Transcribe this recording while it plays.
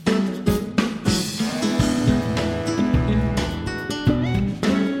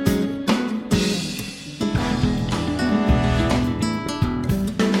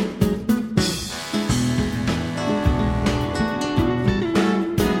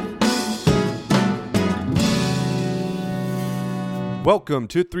Welcome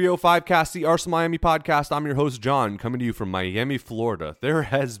to 305 Cast, the Arsenal Miami podcast. I'm your host, John, coming to you from Miami, Florida. There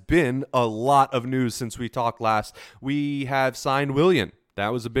has been a lot of news since we talked last. We have signed Willian.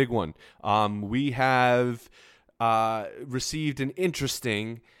 That was a big one. We have received an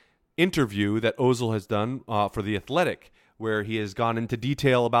interesting interview that Ozil has done for The Athletic, where he has gone into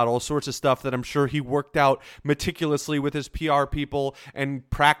detail about all sorts of stuff that I'm sure he worked out meticulously with his PR people and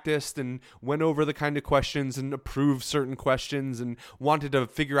practiced and went over the kind of questions and approved certain questions and wanted to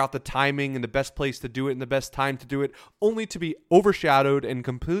figure out the timing and the best place to do it and the best time to do it, only to be overshadowed and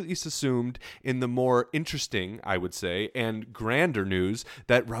completely subsumed in the more interesting, I would say, and grander news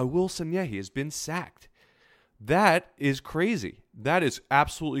that Raul Sanllehi has been sacked. That is crazy. That is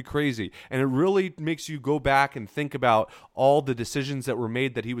absolutely crazy. And it really makes you go back and think about all the decisions that were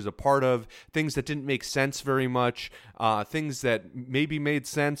made that he was a part of, things that didn't make sense very much, things that maybe made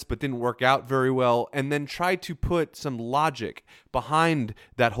sense but didn't work out very well, and then try to put some logic behind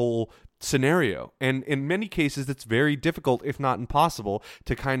that whole scenario. And in many cases, it's very difficult, if not impossible,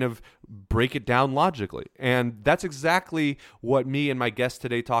 to kind of break it down logically. And that's exactly what me and my guest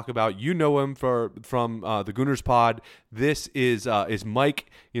today talk about. You know him from the Gooners Pod. This is Mike,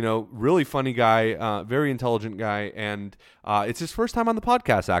 really funny guy, very intelligent guy. And it's his first time on the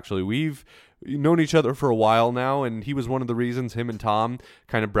podcast, actually. We've known each other for a while now, and he was one of the reasons, him and Tom,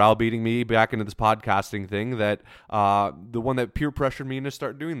 kind of browbeating me back into this podcasting thing, that the one that peer pressured me into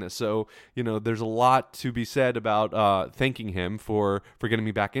start doing this. So, there's a lot to be said about thanking him for getting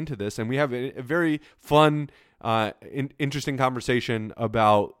me back into this. And we have a very fun, interesting conversation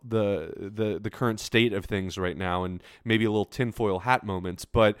about the current state of things right now, and maybe a little tinfoil hat moments.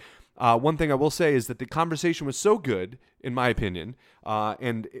 But one thing I will say is that the conversation was so good, in my opinion,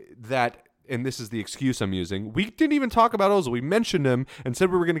 and this is the excuse I'm using, we didn't even talk about Ozil. We mentioned him and said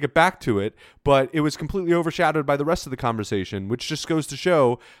we were going to get back to it, but it was completely overshadowed by the rest of the conversation, which just goes to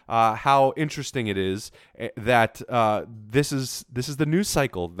show how interesting it is that this is the news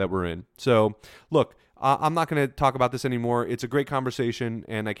cycle that we're in. So, look, I'm not going to talk about this anymore. It's a great conversation,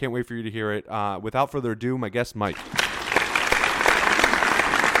 and I can't wait for you to hear it. Without further ado, my guest, Mike.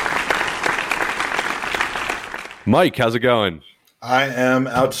 Mike, how's it going? I am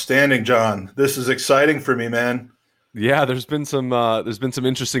outstanding, John. This is exciting for me, man. Yeah, there's been some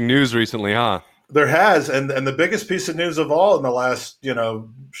interesting news recently, huh? There has, and the biggest piece of news of all in the last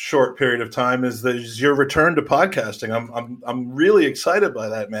short period of time is your return to podcasting. I'm really excited by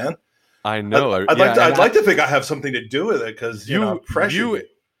that, man. I know. I'd like to think I have something to do with it because pressure.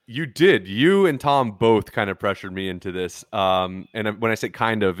 You did. You and Tom both kind of pressured me into this. And when I say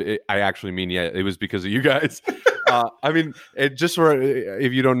kind of, I actually mean, yeah, it was because of you guys.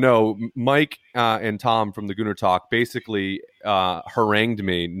 If you don't know, Mike and Tom from the Gooner Talk basically harangued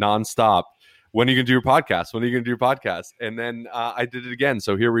me nonstop. When are you going to do your podcast? When are you going to do your podcast? And then I did it again.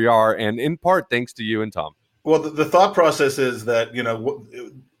 So here we are. And in part, thanks to you and Tom. Well, the thought process is that,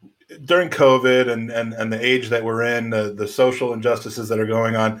 during COVID and the age that we're in, the social injustices that are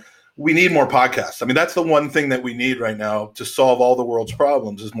going on, we need more podcasts. I mean, that's the one thing that we need right now to solve all the world's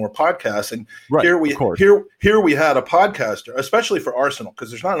problems is more podcasts. And right, here we had a podcaster, especially for Arsenal, because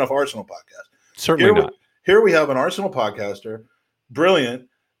there's not enough Arsenal podcasts. Certainly not. Here we have an Arsenal podcaster, brilliant,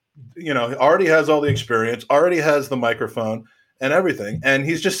 already has all the experience, already has the microphone and everything. And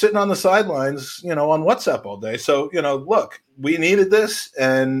he's just sitting on the sidelines, on WhatsApp all day. So, look, we needed this.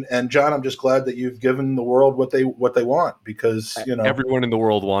 And John, I'm just glad that you've given the world what they want because, everyone in the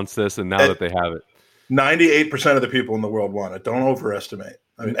world wants this. And now that they have it, 98% of the people in the world want it. Don't overestimate.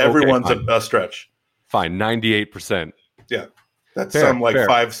 I mean, everyone's a stretch. Fine. 98%. Yeah. That's fair.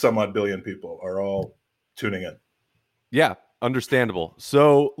 5 some odd billion people are all tuning in. Yeah. Understandable.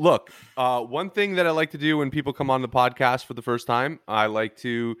 So, look, one thing that I like to do when people come on the podcast for the first time, I like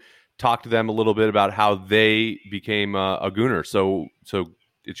to talk to them a little bit about how they became a Gooner. So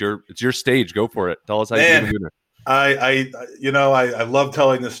it's your stage. Go for it. Tell us how you became a Gooner. I love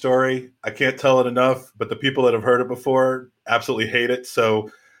telling this story. I can't tell it enough, but the people that have heard it before absolutely hate it.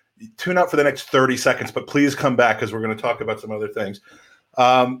 So tune out for the next 30 seconds, but please come back because we're going to talk about some other things.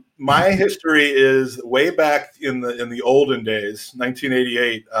 My history is way back in the olden days,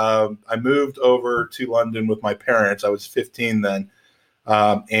 1988. I moved over to London with my parents. I was 15 then,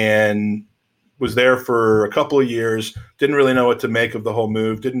 and was there for a couple of years. Didn't really know what to make of the whole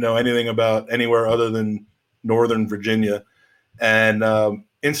move. Didn't know anything about anywhere other than Northern Virginia. And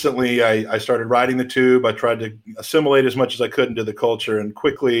instantly I started riding the tube. I tried to assimilate as much as I could into the culture, and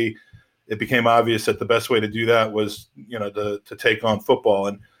quickly it became obvious that the best way to do that was, to take on football.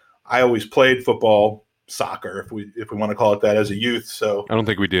 And I always played football, soccer, if we want to call it that, as a youth. So I don't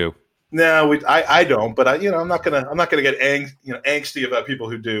think we do. No, I don't, but I'm not gonna get angsty about people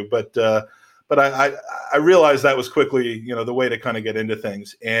who do, but I realized that was quickly, the way to kind of get into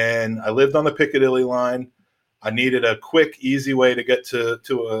things. And I lived on the Piccadilly line. I needed a quick, easy way to get to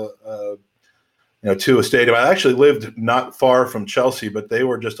a stadium. I actually lived not far from Chelsea, but they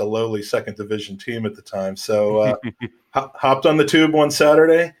were just a lowly second division team at the time. So hopped on the tube one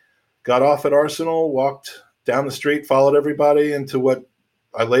Saturday, got off at Arsenal, walked down the street, followed everybody into what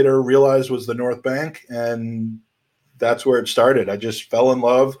I later realized was the North Bank, and that's where it started. I just fell in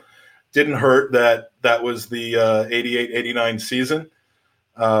love. Didn't hurt that was the 88-89 season.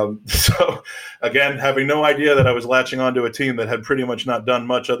 So again, having no idea that I was latching onto a team that had pretty much not done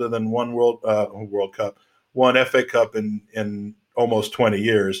much other than one World Cup, one FA Cup in almost 20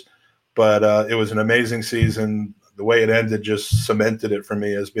 years. But it was an amazing season. The way it ended just cemented it for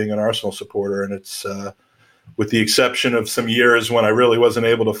me as being an Arsenal supporter. And it's with the exception of some years when I really wasn't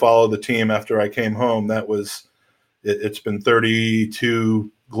able to follow the team after I came home, it's been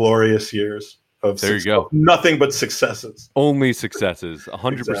 32 glorious years of there you go. Nothing but successes. Only successes,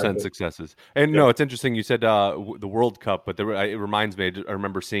 100% Exactly. successes. And no, it's interesting you said the World Cup, but it reminds me. I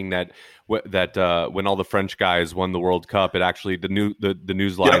remember seeing that when all the French guys won the World Cup, it actually the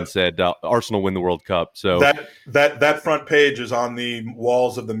news line said Arsenal win the World Cup. So that front page is on the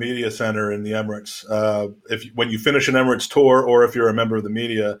walls of the media center in the Emirates. When you finish an Emirates tour, or if you're a member of the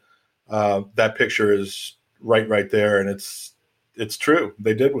media, that picture is right there, and it's true.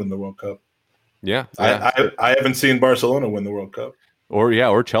 They did win the World Cup. Yeah. I haven't seen Barcelona win the World Cup.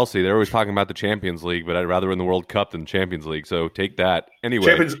 Or Chelsea. They're always talking about the Champions League, but I'd rather win the World Cup than the Champions League. So take that. Anyway,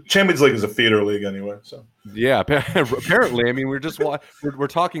 Champions League is a feeder league anyway. So yeah, apparently. I mean, we're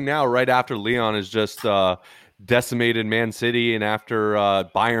talking now right after Lyon has just decimated Man City, and after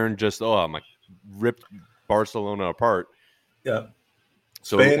Bayern just ripped Barcelona apart. Yeah.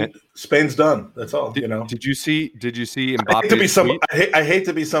 So Spain's done. That's all. Did you see Mbappe? I hate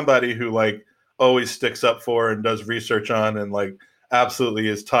to be somebody who always sticks up for and does research on and absolutely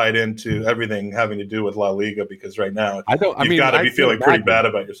is tied into everything having to do with La Liga, because right now you've got to be feeling pretty bad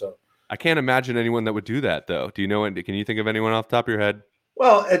about yourself. I can't imagine anyone that would do that, though. Do you know? Can you think of anyone off the top of your head?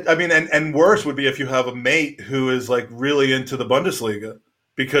 Well, I mean, and worse would be if you have a mate who is really into the Bundesliga,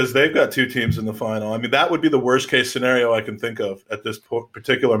 because they've got two teams in the final. I mean, that would be the worst case scenario I can think of at this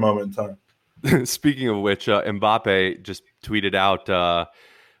particular moment in time. Speaking of which, Mbappe just tweeted out.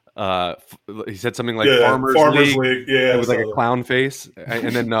 He said something like Farmers League. Yeah, it was like a clown face,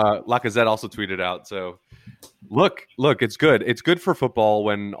 and then Lacazette also tweeted out. So look, it's good. It's good for football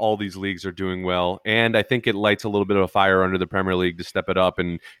when all these leagues are doing well, and I think it lights a little bit of a fire under the Premier League to step it up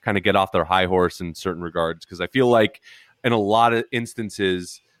and kind of get off their high horse in certain regards. Because I feel like in a lot of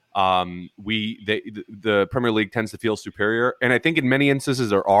instances, the Premier League tends to feel superior, and I think in many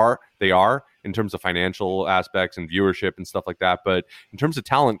instances they are in terms of financial aspects and viewership and stuff like that. But in terms of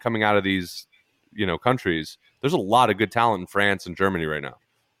talent coming out of these, countries, there's a lot of good talent in France and Germany right now.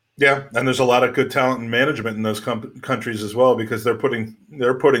 Yeah, and there's a lot of good talent and management in those countries as well, because they're putting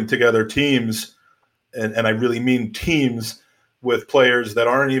together teams, and I really mean teams, with players that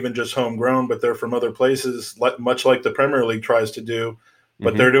aren't even just homegrown, but they're from other places, much like the Premier League tries to do.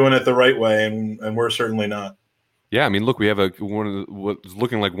 But they're doing it the right way, and we're certainly not. Yeah, I mean, look, we have what's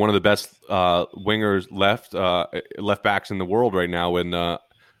looking like one of the best wingers left backs in the world right now in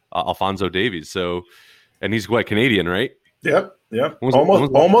Alphonso Davies. So, and he's Canadian, right? Yep.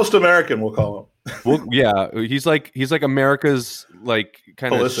 Almost American, we'll call him. Well, yeah, he's like America's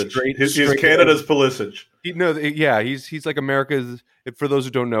kind of straight. He's Canada's Pulisic. He's like America's. For those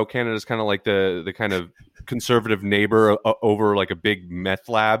who don't know, Canada's kind of like the kind of conservative neighbor over a big meth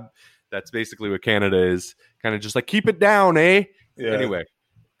lab. That's basically what Canada is. Kind of just keep it down, eh? Yeah. Anyway.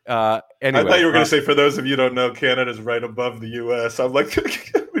 I thought you were going to say, for those of you who don't know, Canada's right above the U.S. I'm like,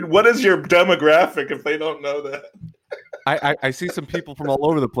 what is your demographic if they don't know that? I see some people from all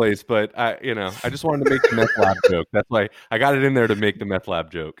over the place, but I just wanted to make the meth lab joke. That's why I got it in there to make the meth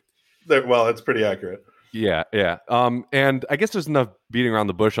lab joke. Well, it's pretty accurate. Yeah. And I guess there's enough beating around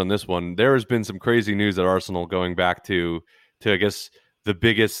the bush on this one. There has been some crazy news at Arsenal going back to I guess the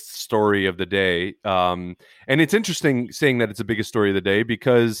biggest story of the day. And it's interesting saying that it's the biggest story of the day,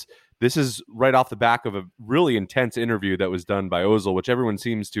 because this is right off the back of a really intense interview that was done by Ozil, which everyone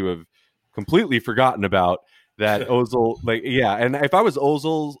seems to have completely forgotten about. That Ozil, and if I was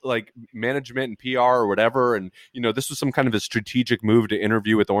Ozil's management and PR or whatever, and this was some kind of a strategic move to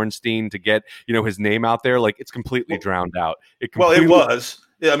interview with Ornstein to get his name out there, it's completely drowned out. It was.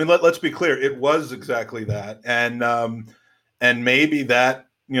 Yeah, I mean, let's be clear, it was exactly that, and maybe that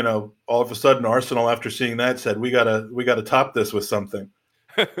all of a sudden Arsenal, after seeing that, said we gotta top this with something.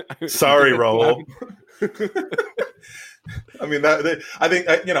 Sorry, Raul. I mean,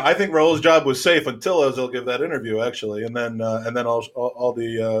 I think Raul's job was safe until Ozil gave that interview, actually, and then all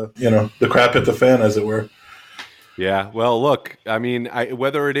the the crap hit the fan, as it were. Yeah, well, look, I mean,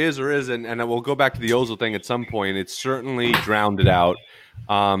 whether it is or isn't, and we'll go back to the Ozil thing at some point, it's certainly drowned it out.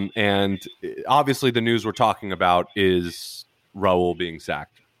 And obviously the news we're talking about is Raul being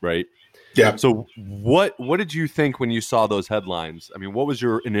sacked, right? Yeah. So what did you think when you saw those headlines? I mean, what was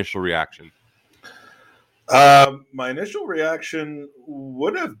your initial reaction? My initial reaction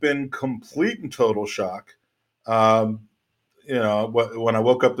would have been complete and total shock. When I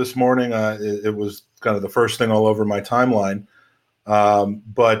woke up this morning, it was kind of the first thing all over my timeline.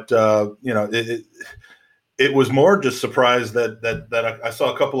 It was more just surprised that I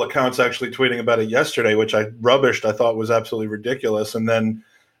saw a couple accounts actually tweeting about it yesterday, which I rubbished. I thought was absolutely ridiculous, and then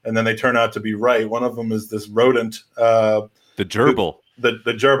they turn out to be right. One of them is this rodent, the gerbil. The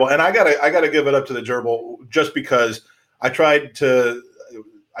gerbil, and I gotta give it up to the gerbil just because I tried to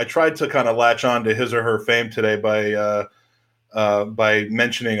kind of latch on to his or her fame today by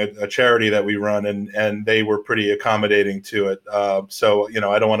mentioning a charity that we run, and they were pretty accommodating to it. So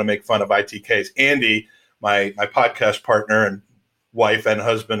I don't want to make fun of ITKs. Andy, my podcast partner and wife and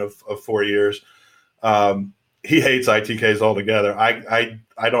husband of 4 years, he hates ITKs altogether. I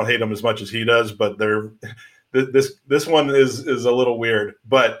don't hate them as much as he does, but this one is a little weird.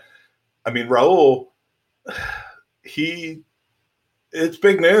 But I mean, Raul, it's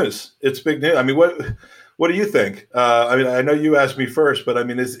big news. It's big news. I mean, what do you think? I mean, I know you asked me first, but I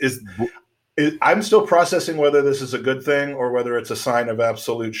mean, I'm still processing whether this is a good thing or whether it's a sign of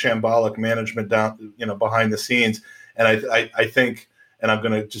absolute shambolic management down, behind the scenes. And I think, and I'm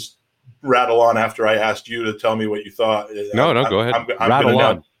going to just rattle on after I asked you to tell me what you thought. No, go ahead.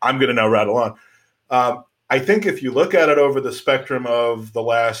 I'm going to now rattle on. I think if you look at it over the spectrum of the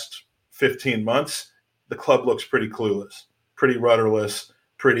last 15 months, the club looks pretty clueless, pretty rudderless,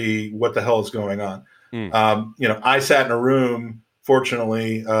 pretty what the hell is going on. I sat in a room,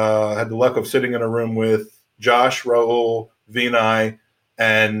 fortunately, had the luck of sitting in a room with Josh, Raul, Vinay,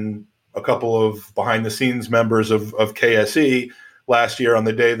 and a couple of behind-the-scenes members of KSE last year on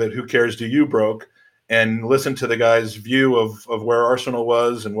the day that Who Cares Do You broke, and listened to the guys' view of where Arsenal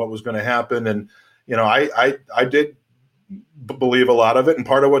was and what was going to happen. And, I did believe a lot of it. And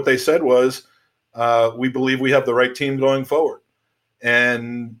part of what they said was, we believe we have the right team going forward.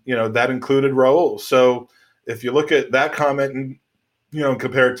 And, that included Raul. So if you look at that comment and,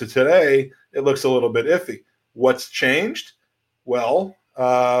 compare it to today, it looks a little bit iffy. What's changed? Well,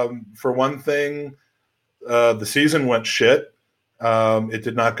 for one thing, the season went shit. It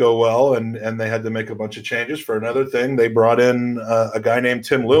did not go well, and they had to make a bunch of changes. For another thing, they brought in a guy named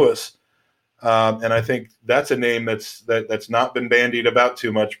Tim Lewis. And I think that's a name that's not been bandied about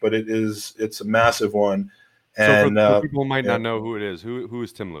too much, but it's a massive one. And so for people who might not know who it is, who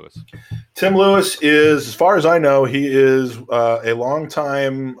is Tim Lewis? Tim Lewis is, as far as I know, he is a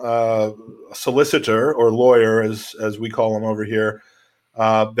longtime solicitor or lawyer, as we call him over here,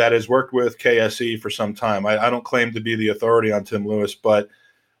 that has worked with KSE for some time. I don't claim to be the authority on Tim Lewis, but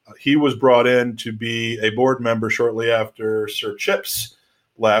he was brought in to be a board member shortly after Sir Chips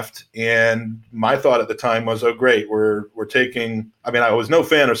left. And my thought at the time was, oh, great, we're taking – I mean, I was no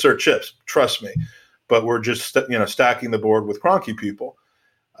fan of Sir Chips, trust me. But we're just, stacking the board with Kroenke people.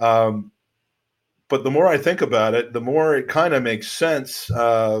 But the more I think about it, the more it kind of makes sense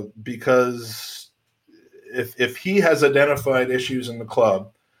because if he has identified issues in the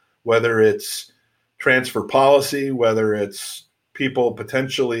club, whether it's transfer policy, whether it's people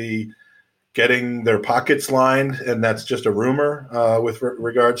potentially getting their pockets lined, and that's just a rumor with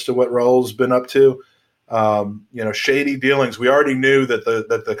regards to what Raul's been up to, shady dealings. We already knew that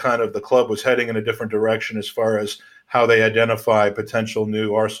the kind of the club was heading in a different direction as far as how they identify potential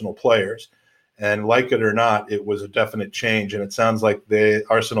new Arsenal players. And like it or not, it was a definite change. And it sounds like the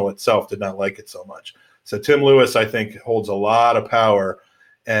Arsenal itself did not like it so much. So Tim Lewis, I think, holds a lot of power,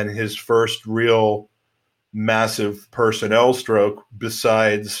 and his first real massive personnel stroke,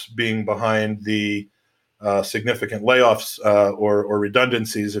 besides being behind the significant layoffs or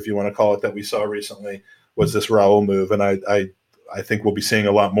redundancies, if you want to call it, that we saw recently, was this Raul move. And I think we'll be seeing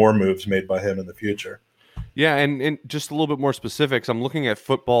a lot more moves made by him in the future. Yeah, and just a little bit more specifics. I'm looking at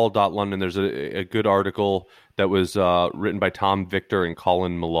football.london. There's a good article that was written by Tom Victor and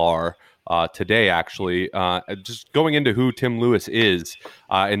Colin Millar today, actually. Just going into who Tim Lewis is,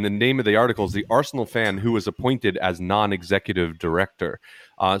 and the name of the article is The Arsenal Fan Who Was Appointed as Non-Executive Director.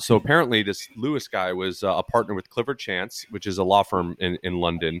 So apparently this Lewis guy was a partner with Clifford Chance, which is a law firm in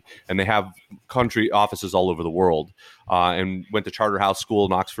London, and they have country offices all over the world, and went to Charterhouse School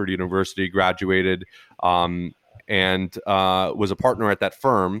in Oxford University, graduated, and was a partner at that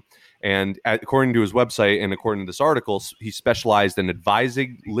firm. And according to his website and according to this article, he specialized in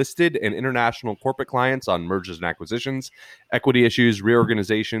advising listed and international corporate clients on mergers and acquisitions, equity issues,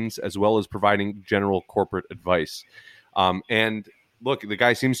 reorganizations, as well as providing general corporate advice. And look, the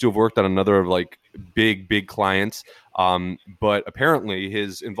guy seems to have worked on another of like big clients, but apparently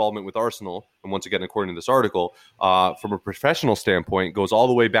his involvement with Arsenal, and once again, according to this article, from a professional standpoint, goes all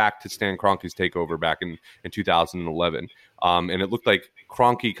the way back to Stan Kroenke's takeover back in 2011. And it looked like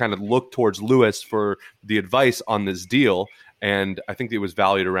Kroenke kind of looked towards Lewis for the advice on this deal. And I think it was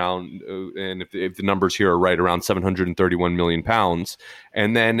valued around, and if the numbers here are right, around £731 million.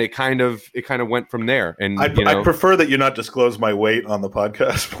 And then it kind of went from there. And I prefer that you not disclose my weight on the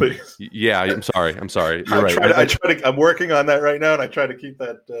podcast, please. Yeah, I'm sorry. You're right. I'm working on that right now, and I try to keep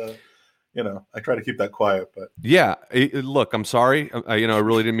that. I try to keep that quiet. But yeah, look, I'm sorry. I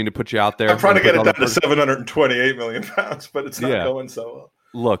really didn't mean to put you out there. I'm trying to get it down to £728 million, but it's not going so well.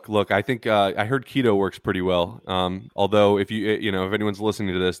 Look, I think I heard keto works pretty well. Although if if anyone's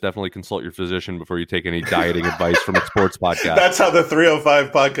listening to this, definitely consult your physician before you take any dieting advice from a sports podcast. That's how the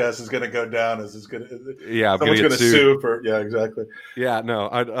 305 podcast is going to go down. Someone's going to sue for, yeah, exactly. Yeah, no.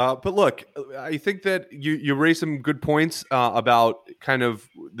 But look, I think that you raised some good points about kind of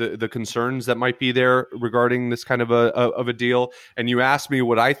the concerns that might be there regarding this kind of a deal. And you asked me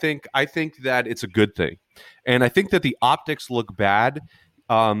what I think. I think that it's a good thing. And I think that the optics look bad.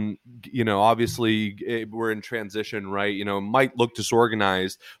 Obviously we're in transition, right? Might look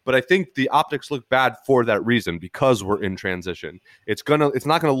disorganized, but I think the optics look bad for that reason, because we're in transition. It's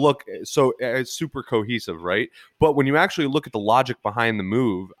not gonna look so super cohesive, right? But when you actually look at the logic behind the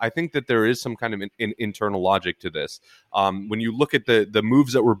move, I think that there is some kind of an internal logic to this. When you look at the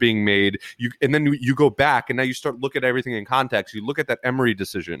moves that were being made, and then you go back and now you start looking at everything in context. You look at that Emery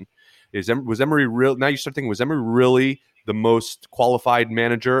decision. Was Emery real? Now you start thinking, was Emery really the most qualified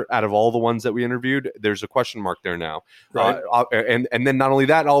manager out of all the ones that we interviewed? There's a question mark there now. Right. And then not only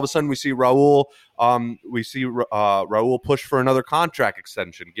that, all of a sudden we see Raul push for another contract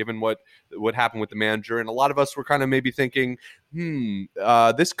extension, given what happened with the manager. And a lot of us were kind of maybe thinking,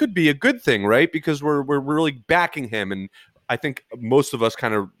 this could be a good thing, right? Because we're really backing him. And I think most of us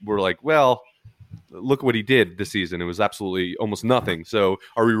kind of were like, well, look what he did this season. It was absolutely almost nothing. So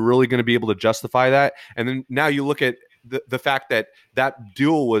are we really going to be able to justify that? And then now you look at the fact that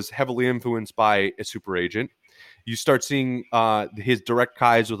deal was heavily influenced by a super agent. You start seeing his direct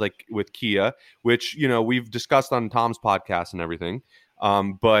ties with Kia, which we've discussed on Tom's podcast and everything.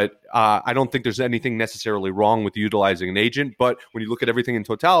 But I don't think there's anything necessarily wrong with utilizing an agent. But when you look at everything in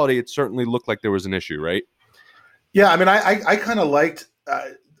totality, it certainly looked like there was an issue, right? Yeah, I mean, I kind of liked.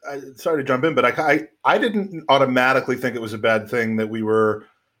 Sorry to jump in, but I didn't automatically think it was a bad thing that we were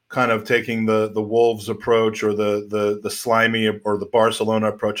kind of taking the Wolves approach or the slimy or the Barcelona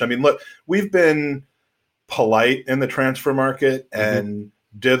approach. I mean, look, we've been polite in the transfer market and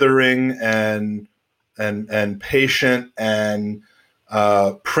dithering and patient and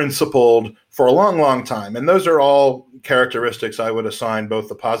principled for a long time. And those are all characteristics I would assign, both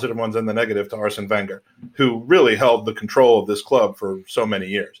the positive ones and the negative, to Arsene Wenger, who really held the control of this club for so many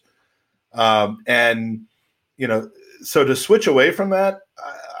years. So to switch away from that,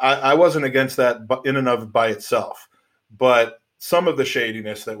 I wasn't against that in and of by itself. But some of the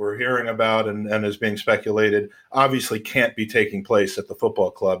shadiness that we're hearing about and is being speculated obviously can't be taking place at the football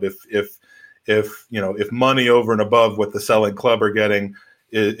club. If money over and above what the selling club are getting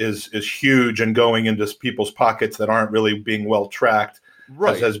is huge and going into people's pockets that aren't really being well tracked,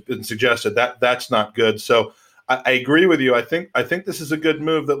 right, as has been suggested, that's not good. So I agree with you. I think this is a good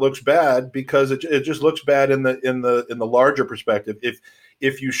move that looks bad because it just looks bad in the larger perspective.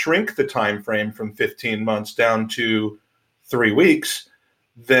 If you shrink the time frame from 15 months down to 3 weeks,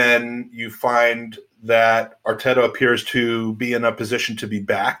 then you find that Arteta appears to be in a position to be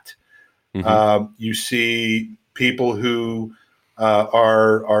backed. You see people who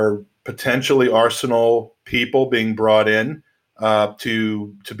are potentially Arsenal people being brought in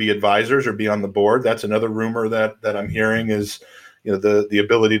to be advisors or be on the board. That's another rumor that I'm hearing is, the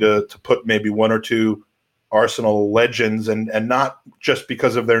ability to put maybe one or two Arsenal legends and not just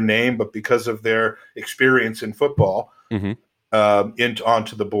because of their name, but because of their experience in football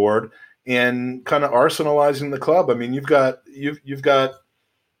onto the board and kind of Arsenalizing the club. I mean, you've got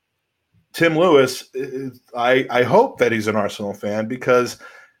Tim Lewis, I hope that he's an Arsenal fan, because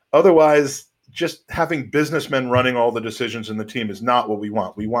otherwise, just having businessmen running all the decisions in the team is not what we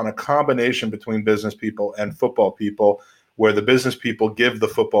want. We want a combination between business people and football people, where the business people give the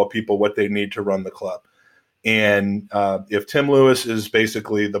football people what they need to run the club. And if Tim Lewis is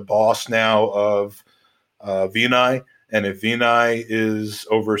basically the boss now of Vinay, and if Vinay is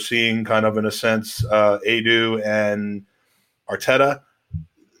overseeing kind of, in a sense, Edu and Arteta,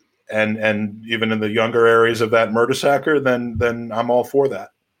 and even in the younger areas of that Mertesacker, then I'm all for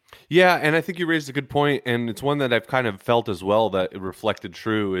that. Yeah, and I think you raised a good point, and it's one that I've kind of felt as well that it reflected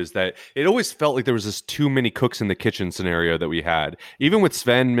true, is that it always felt like there was this too many cooks in the kitchen scenario that we had. Even with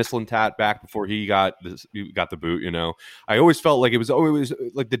Sven Mislintat back before he got the boot, I always felt like it was always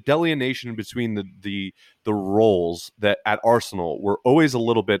like the delineation between the roles that at Arsenal were always a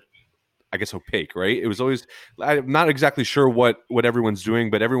little bit, I guess, opaque, right? It was always, I'm not exactly sure what everyone's doing,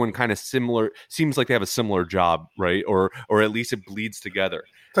 but everyone kind of seems like they have a similar job, right? Or at least it bleeds together.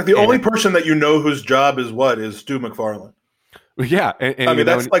 It's like the only person that whose job is Stu McFarlane. Yeah. And I mean,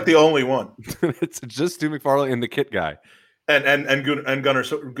 that's like the only one. It's just Stu McFarlane and the kit guy. And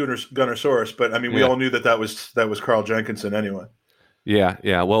Gunnersaurus, but I mean, we all knew that was Carl Jenkinson anyway. Yeah.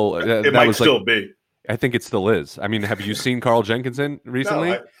 Well, it might still be. I think it still is. I mean, have you seen Carl Jenkinson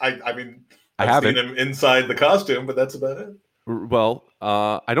recently? No, I mean, I've seen him inside the costume, but that's about it. Well,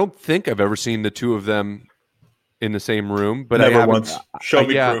 I don't think I've ever seen the two of them in the same room, but never once. Show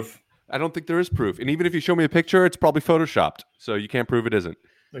me proof. I don't think there is proof. And even if you show me a picture, it's probably photoshopped. So you can't prove it isn't.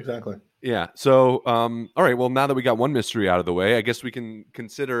 Exactly. Yeah. So, all right. Well, now that we got one mystery out of the way, I guess we can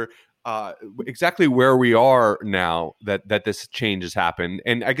consider exactly where we are now that this change has happened.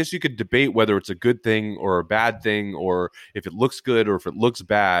 And I guess you could debate whether it's a good thing or a bad thing, or if it looks good or if it looks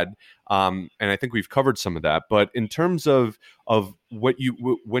bad. And I think we've covered some of that. But in terms of what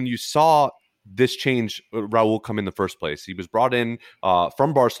when you saw this change, Raul, come in the first place, he was brought in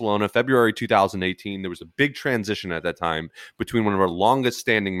from Barcelona, February 2018. There was a big transition at that time between one of our longest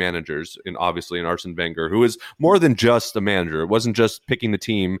standing managers, and obviously in Arsene Wenger, who is more than just a manager. It wasn't just picking the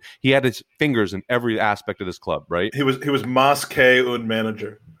team. He had his fingers in every aspect of this club, right? He was Mosque un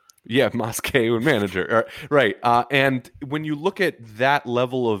manager. Yeah, Mosque un manager, right? And when you look at that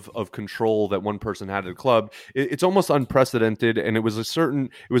level of control that one person had at the club, it's almost unprecedented, and it was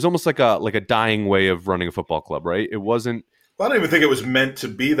almost like a dying way of running a football club, right? It wasn't. Well, I don't even think it was meant to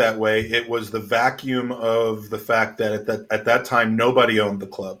be that way. It was the vacuum of the fact that at that time nobody owned the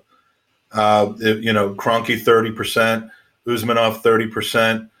club. Kroenke 30%, Usmanov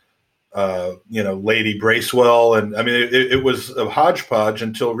 30%. Lady Bracewell, and I mean it was a hodgepodge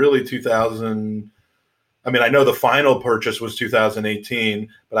until really 2000. I mean, I know the final purchase was 2018,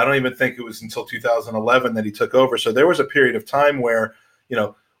 but I don't even think it was until 2011 that he took over. So there was a period of time where,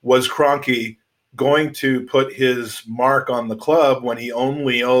 was Kroenke going to put his mark on the club when he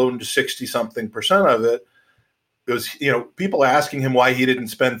only owned 60-something% of it? It was, people asking him why he didn't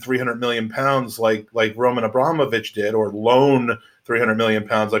spend 300 million pounds like Roman Abramovich did, or loan 300 million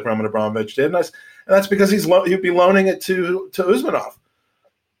pounds like Roman Abramovich did, and that's because he'd be loaning it to Usmanov.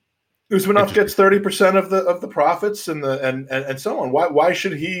 Usmanov gets 30% of the profits and so on. Why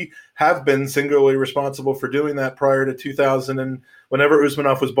should he have been singularly responsible for doing that prior to 2000 and whenever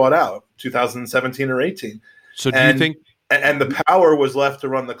Usmanov was bought out, 2017 or 18? So you think? And the power was left to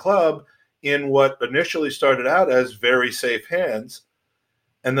run the club in what initially started out as very safe hands.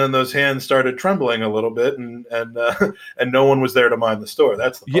 And then those hands started trembling a little bit, and no one was there to mind the store.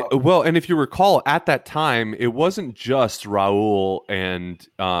 That's the problem. Yeah, well, and if you recall, at that time, it wasn't just Raul and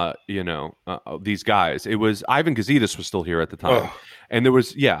these guys. It was Ivan Gazidis was still here at the time, and there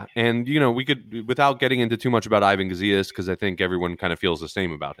was and we could, without getting into too much about Ivan Gazidis, because I think everyone kind of feels the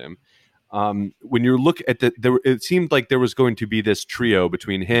same about him. When you look at it seemed like there was going to be this trio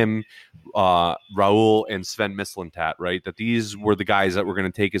between him, Raul, and Sven Mislintat, right? That these were the guys that were going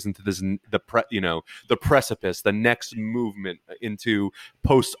to take us into the precipice, the next movement into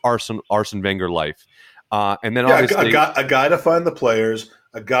post Arsene Wenger life. And then obviously a guy to find the players,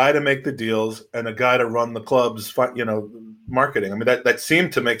 a guy to make the deals, and a guy to run the club's marketing. I mean, that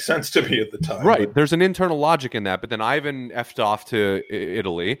seemed to make sense to me at the time. Right. But there's an internal logic in that. But then Ivan effed off to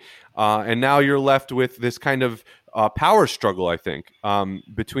Italy. And now you're left with this kind of power struggle, I think,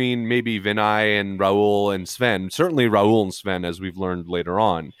 between maybe Vinay and Raul and Sven. Certainly Raul and Sven, as we've learned later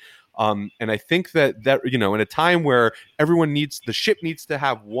on. And I think that in a time where the ship needs to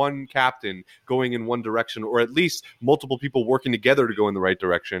have one captain going in one direction, or at least multiple people working together to go in the right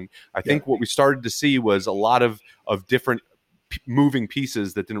direction, I think what we started to see was a lot of different moving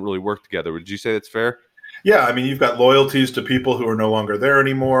pieces that didn't really work together. Would you say that's fair? Yeah, I mean, you've got loyalties to people who are no longer there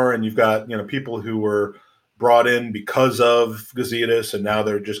anymore, and you've got people who were brought in because of Gazidis, and now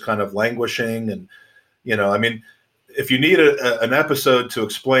they're just kind of languishing. And I mean, if you need an episode to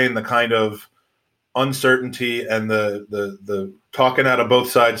explain the kind of uncertainty and the talking out of both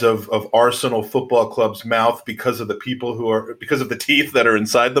sides of Arsenal Football Club's mouth because of the people because of the teeth that are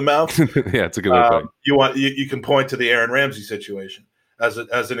inside the mouth. Yeah, it's a good way to put it. You can point to the Aaron Ramsey situation as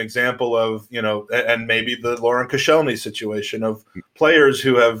an example of and maybe the Lauren Koscielny situation of players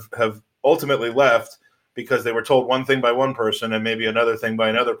who have ultimately left because they were told one thing by one person and maybe another thing by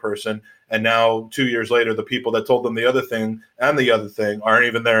another person, and now 2 years later the people that told them the other thing and the other thing aren't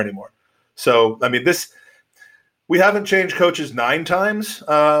even there anymore. So, I mean, we haven't changed coaches 9 times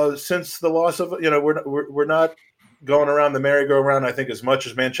since the loss of, we're not going around the merry-go-round, I think, as much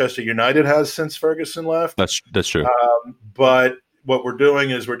as Manchester United has since Ferguson left. That's true. But what we're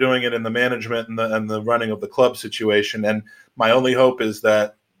doing is we're doing it in the management and the running of the club situation. And my only hope is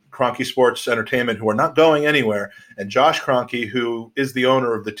that Kroenke Sports Entertainment, who are not going anywhere, and Josh Kroenke, who is the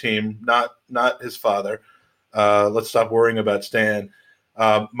owner of the team, not his father. Let's stop worrying about Stan.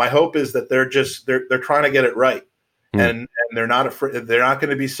 My hope is that they're trying to get it right, and they're not afraid. They're not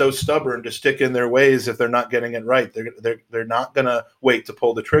going to be so stubborn to stick in their ways if they're not getting it right. They're not going to wait to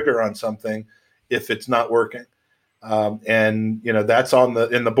pull the trigger on something if it's not working. And that's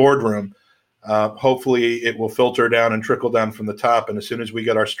in the boardroom. Hopefully, it will filter down and trickle down from the top. And as soon as we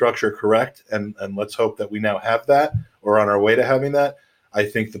get our structure correct, and let's hope that we now have that, or on our way to having that, I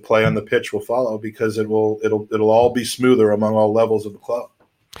think the play on the pitch will follow because it'll all be smoother among all levels of the club.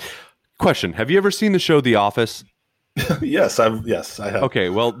 Question: have you ever seen the show The Office? Yes, I have. Okay,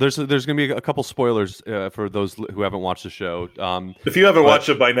 well, there's going to be a couple spoilers for those who haven't watched the show. If you haven't watched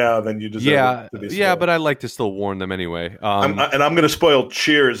it by now, then you deserve it to be spoiled. Yeah, but I like to still warn them anyway. I'm going to spoil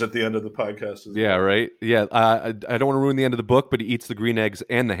Cheers at the end of the podcast. Yeah, right. Yeah, I don't want to ruin the end of the book, but he eats the green eggs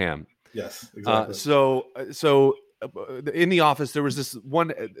and the ham. Yes, exactly. So in The Office, there was this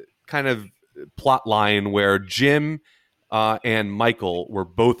one kind of plot line where Jim and Michael were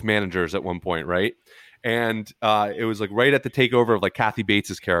both managers at one point, right? And it was like right at the takeover of like Kathy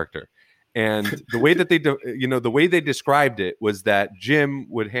Bates's character. And the way that the way they described it was that Jim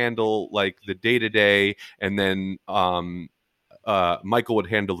would handle like the day-to-day, and then Michael would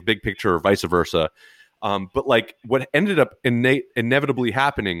handle the big picture, or vice versa. But like what ended up inevitably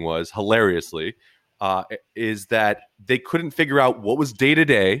happening was, hilariously, is that they couldn't figure out what was day to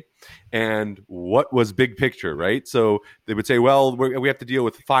day and what was big picture, right? So they would say, well, we have to deal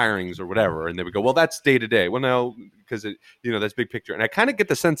with firings or whatever. And they would go, well, that's day to day. Well, no, because that's big picture. And I kind of get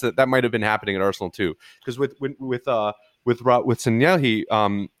the sense that might have been happening at Arsenal too. Because with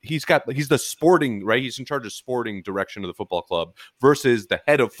Sanyehi, he's the sporting, right? He's in charge of sporting direction of the football club versus the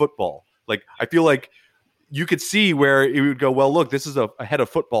head of football. Like, I feel like you could see where it would go, well, look, this is a head of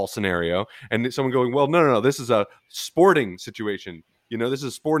football scenario. And someone going, well, no, this is a sporting situation. This is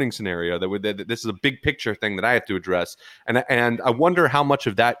a sporting scenario that this is a big picture thing that I have to address. And I wonder how much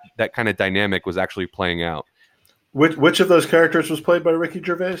of that kind of dynamic was actually playing out. Which of those characters was played by Ricky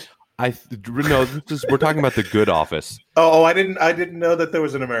Gervais? We're talking about The Good Office. Oh, I didn't know that there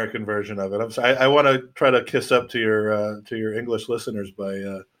was an American version of it. I'm sorry. I want to try to kiss up to your English listeners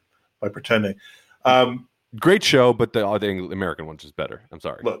by pretending. Great show, but the American one's just better. I'm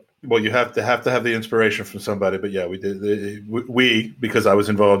sorry. Look, well, you have to have the inspiration from somebody, but yeah, we did. We because I was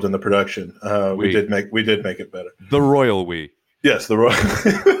involved in the production. We did make it better. The royal we. Yes, the royal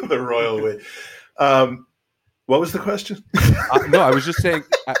the royal we. What was the question? No, I was just saying.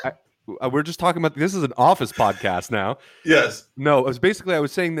 We're just talking about, this is an Office podcast now. Yes. No, it was basically, I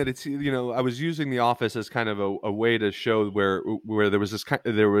was saying that it's, I was using The Office as kind of a way to show where there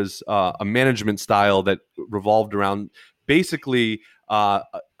was a management style that revolved around basically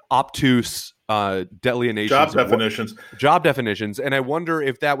obtuse delineations, job definitions. And I wonder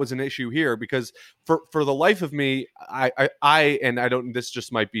if that was an issue here, because for the life of me, this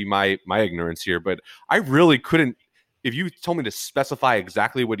just might be my ignorance here, but I really couldn't. If you told me to specify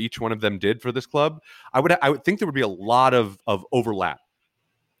exactly what each one of them did for this club, I would think there would be a lot of overlap.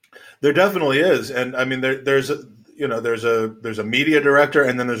 There definitely is, and I mean there's a media director,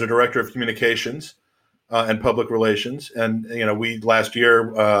 and then there's a director of communications and public relations. And we last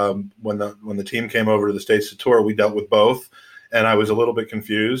year when the team came over to the States to tour, we dealt with both, and I was a little bit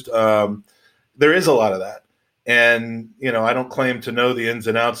confused. There is a lot of that. And I don't claim to know the ins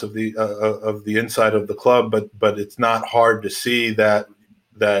and outs of the inside of the club, but it's not hard to see that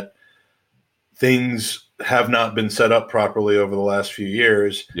things have not been set up properly over the last few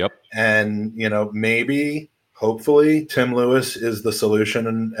years. Yep. And hopefully, Tim Lewis is the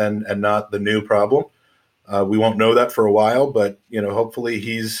solution and not the new problem. We won't know that for a while, but hopefully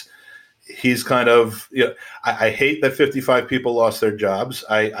he's kind of, I hate that 55 people lost their jobs.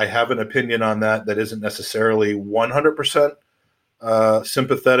 I have an opinion on that isn't necessarily 100%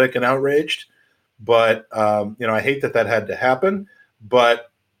 sympathetic and outraged, but I hate that had to happen.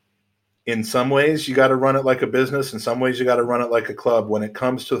 But in some ways, you got to run it like a business. In some ways, you got to run it like a club. When it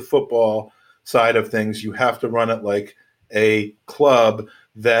comes to the football side of things, you have to run it like a club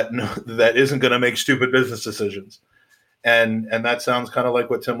that isn't going to make stupid business decisions. And that sounds kind of like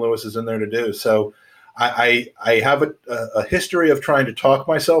what Tim Lewis is in there to do. So I have a history of trying to talk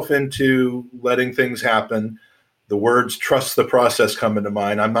myself into letting things happen. The words "trust the process" come into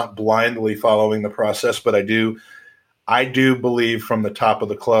mind. I'm not blindly following the process, but I do believe from the top of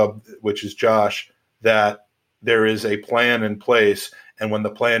the club, which is Josh, that there is a plan in place. And when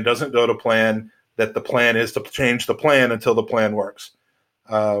the plan doesn't go to plan, that the plan is to change the plan until the plan works.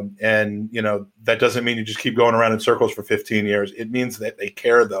 And that doesn't mean you just keep going around in circles for 15 years. It means that they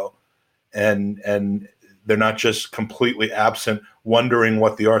care, though. And they're not just completely absent, wondering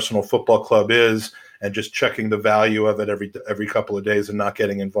what the Arsenal Football Club is and just checking the value of it every couple of days and not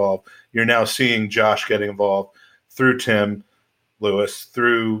getting involved. You're now seeing Josh getting involved through Tim Lewis,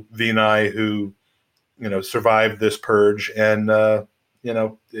 through Vinay, who, survived this purge, and,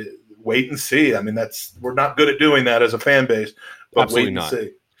 wait and see. I mean, we're not good at doing that as a fan base, but Absolutely wait and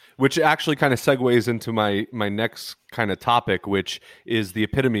see. Which actually kind of segues into my next kind of topic, which is the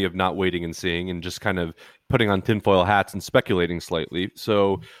epitome of not waiting and seeing and just kind of putting on tinfoil hats and speculating slightly.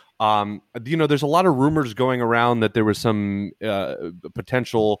 So, there's a lot of rumors going around that there was some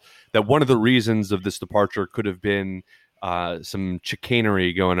potential that one of the reasons of this departure could have been some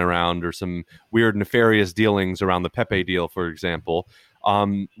chicanery going around or some weird nefarious dealings around the Pepe deal, for example.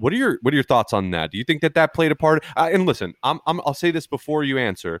 What are your thoughts on that? Do you think that played a part? And listen, I'll say this before you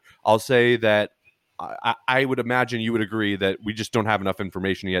answer. I'll say that I would imagine you would agree that we just don't have enough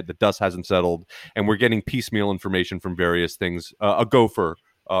information yet. The dust hasn't settled, and we're getting piecemeal information from various things. A gopher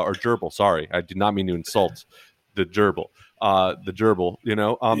or gerbil. Sorry, I did not mean to insult the gerbil. The gerbil.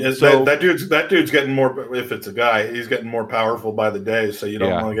 So that dude's getting more. If it's a guy, he's getting more powerful by the day. So you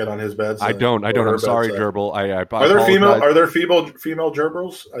don't want to get on his bed. I don't. I'm sorry, gerbil. Are there female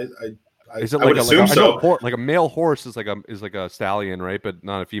gerbils? Is it I would assume so. Like a male horse is like a stallion, right? But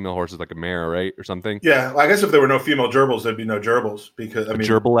not a female horse is like a mare, right, or something. Yeah, I guess if there were no female gerbils, there'd be no gerbils because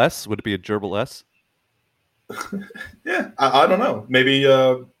gerbil-S? Would it be a gerbil-S? Yeah, I don't know. Maybe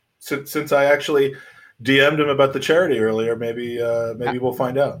since I actually DM'd him about the charity earlier, maybe we'll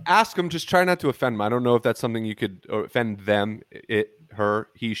find out. Ask him. Just try not to offend him. I don't know if that's something you could offend them. It, her,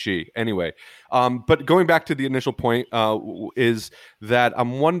 he, she. Anyway, but going back to the initial point, is that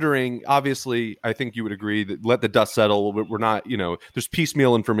I'm wondering. Obviously, I think you would agree that let the dust settle. We're not, there's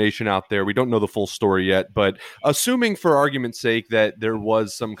piecemeal information out there. We don't know the full story yet. But assuming, for argument's sake, that there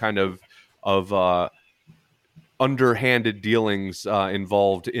was some kind of underhanded dealings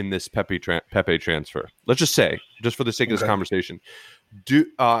involved in this Pepe transfer. Let's just say, just for the sake of this conversation,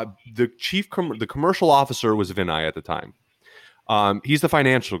 the commercial officer was Vinay at the time. He's the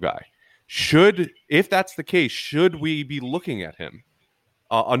financial guy. If that's the case, should we be looking at him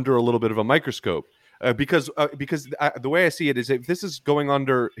under a little bit of a microscope? Because the way I see it is, if this is going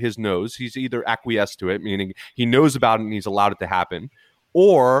under his nose, he's either acquiesced to it, meaning he knows about it and he's allowed it to happen,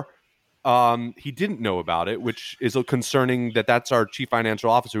 or he didn't know about it, which is concerning. That's our chief financial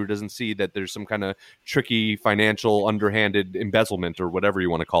officer who doesn't see that there's some kind of tricky financial underhanded embezzlement or whatever you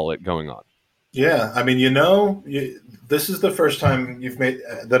want to call it going on. Yeah, I mean, this is the first time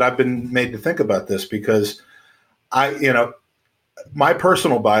that I've been made to think about this, because my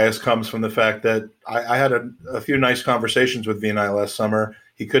personal bias comes from the fact that I had a few nice conversations with Vinay last summer.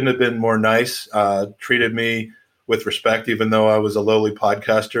 He couldn't have been more nice, treated me with respect, even though I was a lowly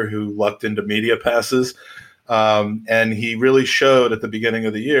podcaster who lucked into media passes. And he really showed at the beginning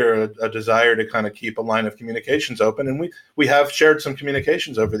of the year a desire to kind of keep a line of communications open. And we have shared some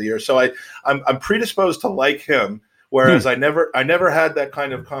communications over the years. So I'm predisposed to like him, whereas I never had that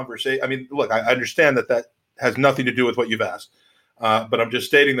kind of conversation. I mean, look, I understand that has nothing to do with what you've asked. But I'm just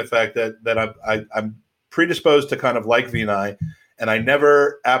stating the fact that I'm predisposed to kind of like Vinay. And I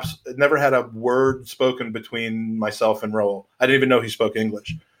never had a word spoken between myself and Raul. I didn't even know he spoke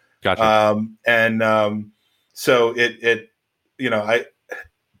English. Gotcha. So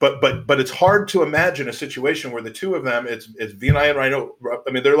but it's hard to imagine a situation where the two of them, it's Vinay and Rhino.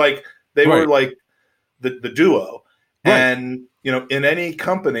 I mean, were like the duo. Right. And, in any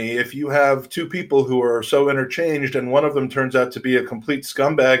company, if you have two people who are so interchanged and one of them turns out to be a complete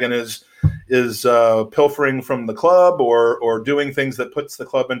scumbag and pilfering from the club or doing things that puts the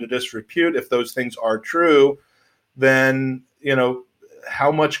club into disrepute. If those things are true, then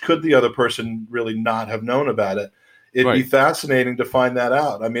how much could the other person really not have known about it? It'd be fascinating to find that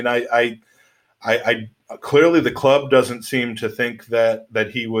out. I mean, I clearly the club doesn't seem to think that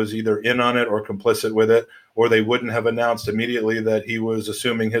he was either in on it or complicit with it, or they wouldn't have announced immediately that he was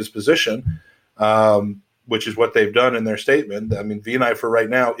assuming his position, which is what they've done in their statement. I mean, Vinay for right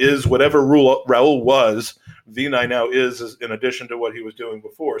now is whatever Raul was. Vinay now is in addition to what he was doing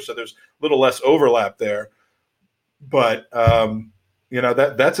before. So there's a little less overlap there. But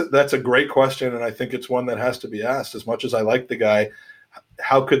that's a great question, and I think it's one that has to be asked. As much as I like the guy,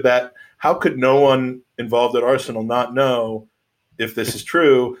 how could no one involved at Arsenal not know, if this is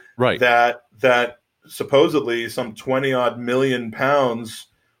true, right, that supposedly some 20-odd million pounds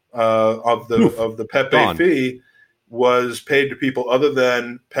of the Pepe fee was paid to people other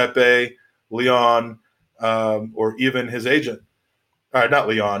than Pepe, Leon, or even his agent. Not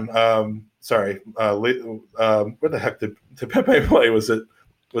Leon. Sorry. Where the heck did Pepe play? Was it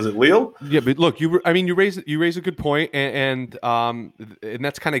Lille? Yeah, but look, you raise a good point, and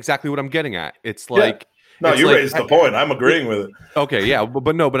that's kind of exactly what I'm getting at. It's like raised the point. I'm agreeing with it. Okay, yeah,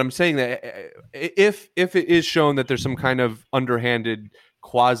 but I'm saying that if it is shown that there's some kind of underhanded,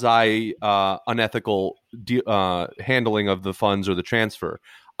 quasi unethical handling of the funds or the transfer,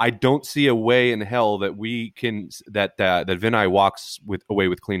 I don't see a way in hell that that Vinay walks away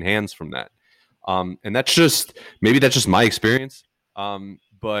with clean hands from that. And that's just my experience.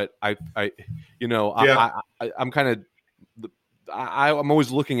 But I'm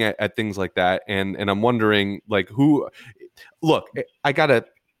always looking at things like that, and I'm wondering, like, who. Look, I gotta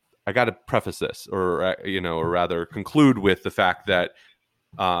preface this, or rather conclude with the fact that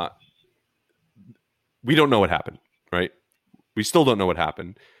we don't know what happened, right? We still don't know what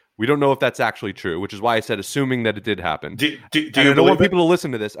happened. We don't know if that's actually true, which is why I said assuming that it did happen. Do you I don't want people to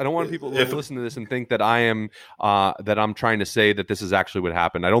listen to this. I don't want people to listen to this and think that I'm trying to say that this is actually what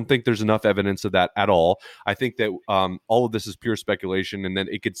happened. I don't think there's enough evidence of that at all. I think that all of this is pure speculation, and then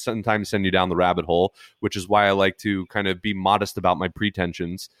it could sometimes send you down the rabbit hole, which is why I like to kind of be modest about my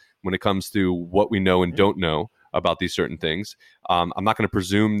pretensions when it comes to what we know and don't know about these certain things. I'm not going to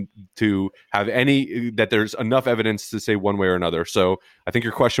presume to have that there's enough evidence to say one way or another. So I think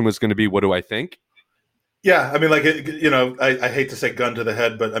your question was going to be, what do I think? Yeah, I mean, I hate to say gun to the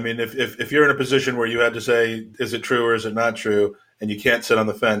head, but I mean, if you're in a position where you had to say, is it true or is it not true, and you can't sit on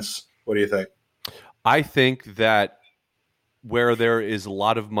the fence, what do you think? I think that where there is a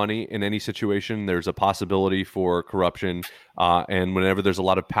lot of money in any situation, there's a possibility for corruption. And whenever there's a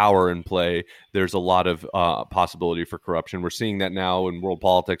lot of power in play, there's a lot of possibility for corruption. We're seeing that now in world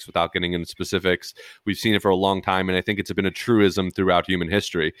politics without getting into specifics. We've seen it for a long time, and I think it's been a truism throughout human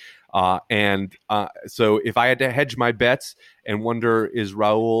history. So if I had to hedge my bets and wonder, is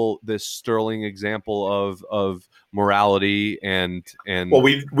Raul this sterling example of morality and well,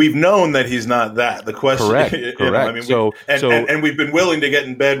 we've known that he's not that. The question, correct. I mean, and we've been willing to get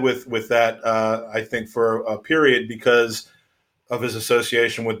in bed with that. I think for a period because of his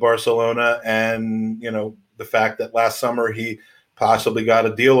association with Barcelona, and the fact that last summer he possibly got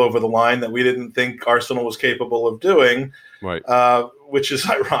a deal over the line that we didn't think Arsenal was capable of doing. Right. Which is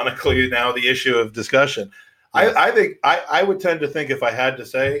ironically now the issue of discussion. Yeah. I think I would tend to think, if I had to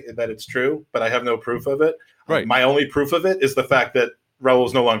say, that it's true, but I have no proof of it. Right. My only proof of it is the fact that Raul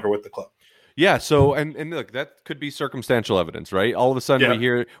is no longer with the club. Yeah. So and look, that could be circumstantial evidence, right? All of a sudden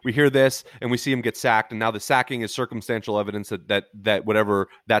we hear this and we see him get sacked, and now the sacking is circumstantial evidence that whatever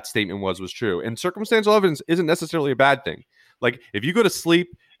that statement was true. And circumstantial evidence isn't necessarily a bad thing. Like, if you go to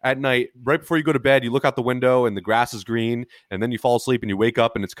sleep at night, right before you go to bed, you look out the window and the grass is green, and then you fall asleep and you wake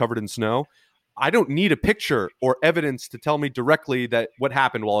up and it's covered in snow. I don't need a picture or evidence to tell me directly that what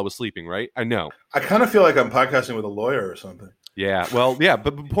happened while I was sleeping, right? I know. I kind of feel like I'm podcasting with a lawyer or something. Yeah, well, yeah,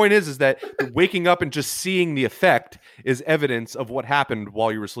 but the point is that waking up and just seeing the effect is evidence of what happened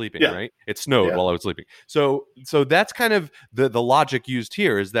while you were sleeping, right? It snowed while I was sleeping. So that's kind of the logic used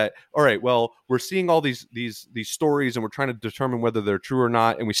here, is that, all right, well, we're seeing all these stories and we're trying to determine whether they're true or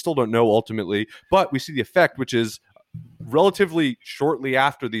not, and we still don't know ultimately, but we see the effect, which is relatively shortly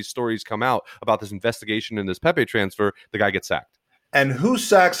after these stories come out about this investigation and this Pepe transfer, the guy gets sacked. And who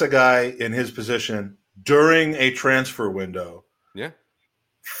sacks a guy in his position during a transfer window? Yeah,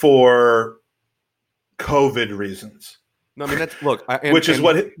 for COVID reasons. No, I mean, that's look,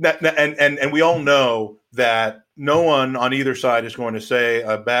 and we all know that no one on either side is going to say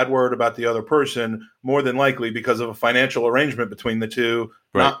a bad word about the other person, more than likely because of a financial arrangement between the two,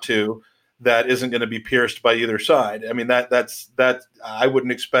 not to. that isn't going to be pierced by either side. I mean, that's I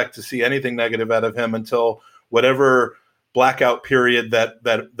wouldn't expect to see anything negative out of him until whatever blackout period that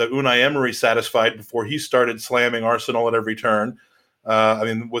the Unai Emery satisfied before he started slamming Arsenal at every turn. I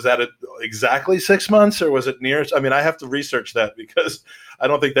mean, was that exactly 6 months, or was it near? I mean, I have to research that because I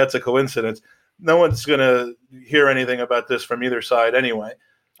don't think that's a coincidence. No one's going to hear anything about this from either side anyway.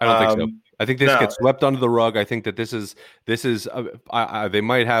 I don't think so. I think this gets swept under the rug. I think that this is they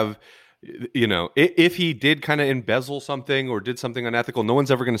might have, if he did kind of embezzle something or did something unethical, no one's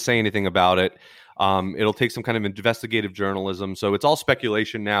ever going to say anything about it. It'll take some kind of investigative journalism. So it's all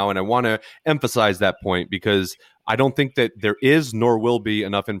speculation now. And I want to emphasize that point because I don't think that there is nor will be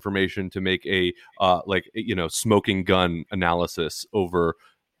enough information to make a smoking gun analysis over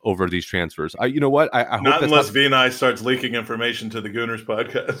these transfers. You know what? I hope not unless Vinai starts leaking information to the Gooners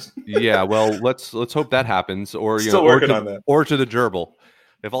podcast. Yeah, well, let's hope that happens, or still working on that, or to the gerbil.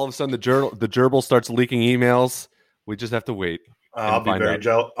 If all of a sudden the gerbil starts leaking emails, we just have to wait. I'll be very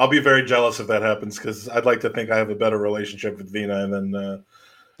jealous. I'll be very jealous if that happens because I'd like to think I have a better relationship with Vinai than the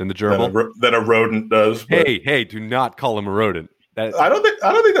gerbil than a rodent does. But hey, do not call him a rodent. I don't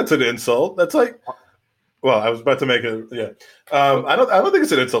think that's an insult. That's like. Well, I was about to make a I don't think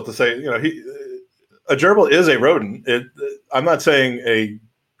it's an insult to say a gerbil is a rodent. I'm not saying a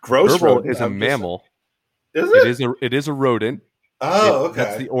gross gerbil rodent is a mammal. Is it? It is a rodent. Oh, okay.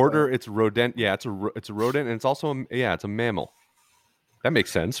 That's the order. It's rodent. Yeah, it's a rodent, and it's also it's a mammal. That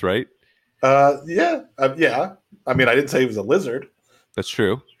makes sense, right? Yeah. I mean, I didn't say he was a lizard. That's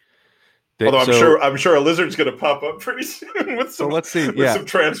true. Although I'm sure a lizard's going to pop up pretty soon with some. So let's see. Some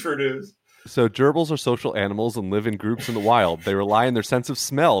transfer news. So gerbils are social animals and live in groups in the wild. They rely on their sense of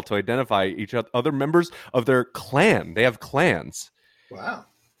smell to identify other members of their clan. They have clans. Wow.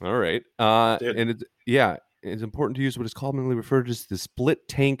 All right. And it's important to use what is commonly referred to as the split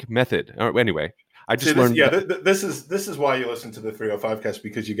tank method. Anyway, I just learned. This is why you listen to the 305 cast,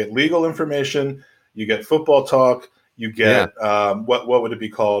 because you get legal information, you get football talk, you get what would it be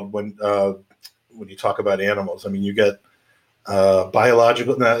called when you talk about animals? I mean, you get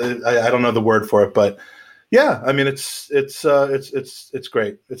biological. I don't know the word for it, but yeah, I mean it's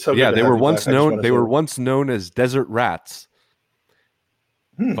great. It's so good. They were once known as desert rats.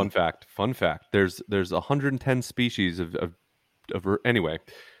 Fun fact. There's 110 species of anyway.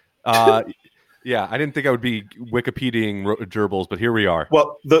 Yeah, I didn't think I would be Wikipediaing gerbils, but here we are.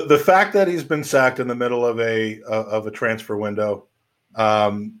 Well, the fact that he's been sacked in the middle of a transfer window.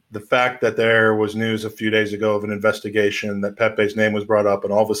 The fact that there was news a few days ago of an investigation that Pepe's name was brought up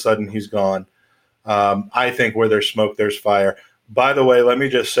and all of a sudden he's gone. I think where there's smoke, there's fire. By the way, let me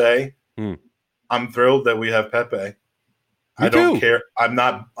just say, I'm thrilled that we have Pepe. I don't care. I'm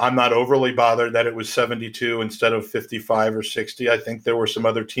not overly bothered that it was 72 instead of 55 or 60. I think there were some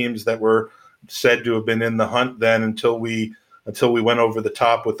other teams that were said to have been in the hunt then until we went over the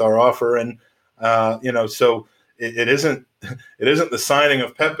top with our offer. And, so it isn't the signing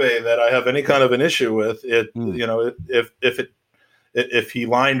of Pepe that I have any kind of an issue with. If he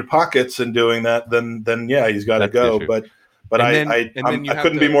lined pockets in doing that, then yeah, he's got to go. But I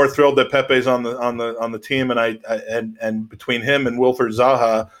couldn't be more thrilled that Pepe's on the team, and between him and Wilfred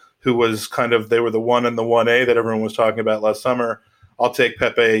Zaha, who was they were the 1 and the 1A that everyone was talking about last summer. I'll take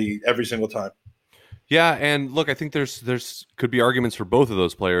Pepe every single time. Yeah, and look, I think there's could be arguments for both of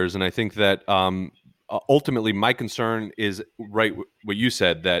those players, and I think that ultimately my concern is right what you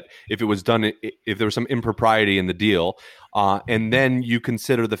said, that if it was done, if there was some impropriety in the deal, and then you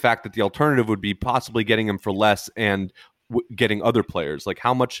consider the fact that the alternative would be possibly getting him for less and getting other players, like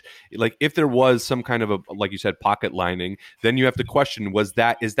how much, like if there was some kind of a, like you said, pocket lining, then you have to question, is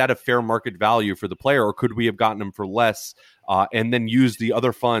that a fair market value for the player, or could we have gotten him for less and then used the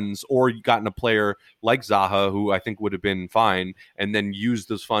other funds, or gotten a player like Zaha, who I think would have been fine, and then use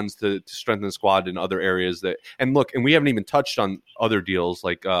those funds to strengthen the squad in other areas and we haven't even touched on other deals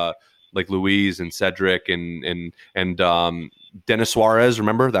like Luis and Cedric and Dennis Suarez.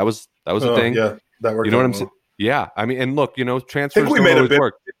 Remember that was a thing. Yeah, that worked. You know what I'm saying? Yeah, I mean, and look, transfers. I think we made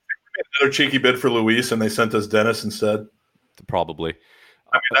another cheeky bid for Luis, and they sent us Dennis instead. Probably.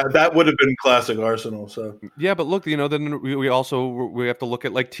 I mean, that would have been classic Arsenal. So yeah, but look, then we also have to look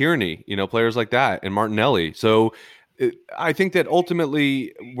at like Tierney, players like that, and Martinelli. So I think that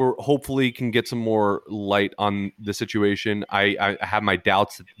ultimately we're hopefully can get some more light on the situation. I have my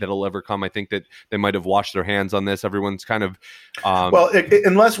doubts that it'll ever come. I think that they might have washed their hands on this. Everyone's kind of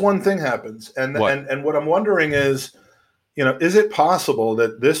unless one thing happens, and what I'm wondering is, is it possible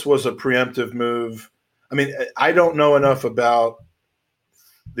that this was a preemptive move? I mean, I don't know enough about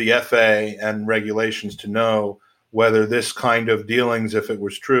the FA and regulations to know whether this kind of dealings, if it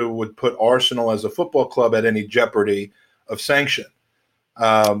was true, would put Arsenal as a football club at any jeopardy of sanction.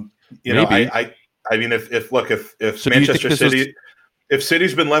 Maybe. I mean, if So Manchester City, if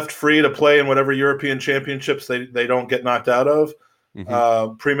City's been left free to play in whatever European championships they don't get knocked out of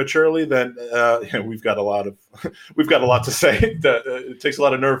prematurely, then we've got a lot to say. It takes a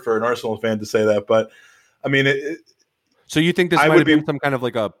lot of nerve for an Arsenal fan to say that, but I mean, so you think this might have been some kind of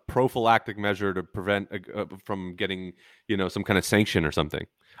like a prophylactic measure to prevent from getting, some kind of sanction or something?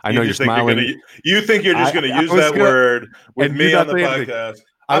 I know you're smiling. You think you're just going to use that word with me on the podcast?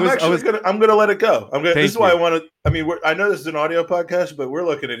 I'm going to let it go. This is why I want to. I mean, I know this is an audio podcast, but we're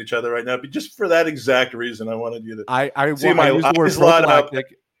looking at each other right now. But just for that exact reason, I wanted you to see my eyes light up.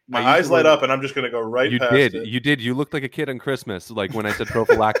 My eyes light up, and I'm just going to go right past it. You did. You looked like a kid on Christmas. Like when I said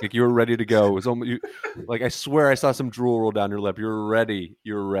prophylactic, you were ready to go. It was almost like I swear I saw some drool roll down your lip. You're ready.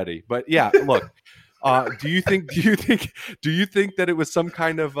 But yeah, look. Do you think that it was some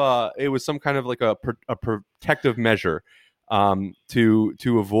kind of like a protective measure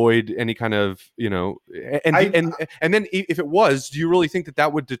to avoid any kind of and then if it was, do you really think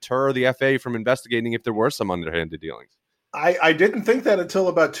that would deter the FA from investigating if there were some underhanded dealings? I didn't think that until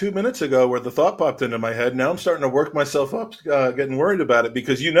about 2 minutes ago, where the thought popped into my head. Now I'm starting to work myself up, getting worried about it,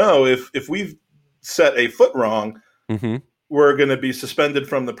 because if we've set a foot wrong, we're going to be suspended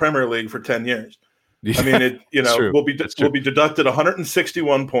from the Premier League for 10 years. I mean, we'll be deducted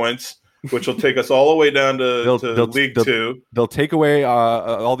 161 points, which will take us all the way down to League Two. They'll take away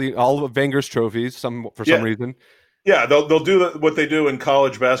all of Wenger's trophies some reason. Yeah, they'll do what they do in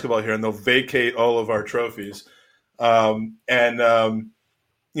college basketball here, and they'll vacate all of our trophies. And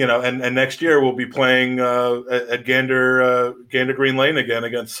next year we'll be playing at Gander Green Lane again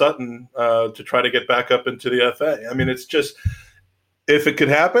against Sutton to try to get back up into the FA. I mean, it's just, if it could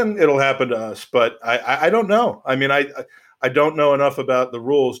happen, it'll happen to us. But I don't know. I mean, I don't know enough about the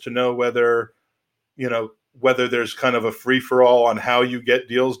rules to know whether there's kind of a free for all on how you get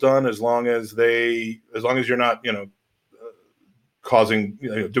deals done, as long as you're not causing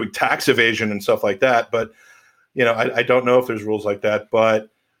doing tax evasion and stuff like that. But I don't know if there's rules like that, but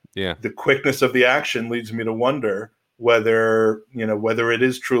the quickness of the action leads me to wonder whether it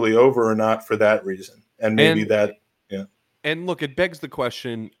is truly over or not for that reason. And maybe that. And look, it begs the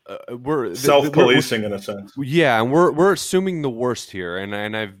question: we're self-policing in a sense. Yeah, and we're assuming the worst here,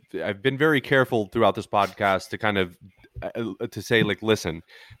 and I've been very careful throughout this podcast to kind of to say, like, listen,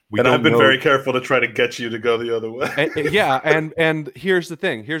 I've been very careful to try to get you to go the other way. and here's the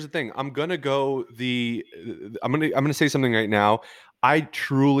thing. I'm gonna say something right now. I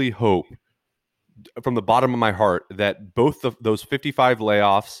truly hope, from the bottom of my heart, that both those 55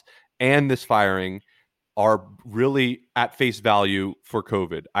 layoffs and this firing are really at face value for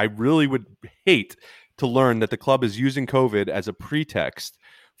COVID. I really would hate to learn that the club is using COVID as a pretext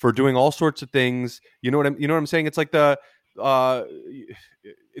for doing all sorts of things. You know what I'm saying? It's like it's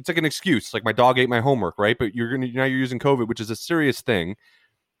like an excuse. Like, my dog ate my homework, right? But you're using COVID, which is a serious thing.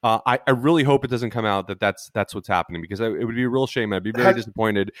 I really hope it doesn't come out that that's what's happening, because it would be a real shame. I'd be very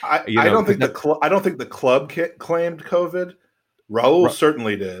disappointed. I don't think the club claimed COVID. Raul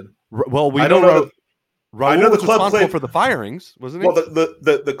certainly did. Well, we don't know. Raul was responsible for the firings, wasn't he?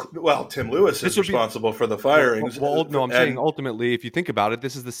 Well, Tim Lewis is responsible for the firings. Well, no, I'm saying ultimately, if you think about it,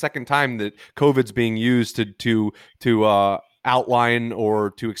 this is the second time that COVID's being used to outline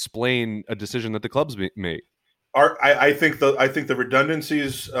or to explain a decision that the club's made. I think the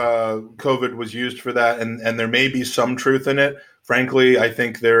redundancies, COVID was used for that, and there may be some truth in it. Frankly, I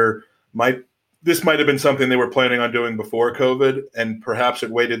think this might have been something they were planning on doing before COVID, and perhaps it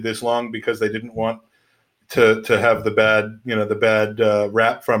waited this long because they didn't want to have the bad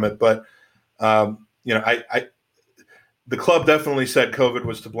rap from it. But the club definitely said COVID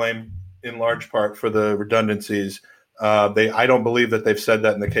was to blame in large part for the redundancies. I don't believe that they've said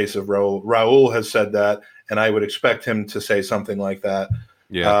that in the case of Raul. Raul has said that, and I would expect him to say something like that.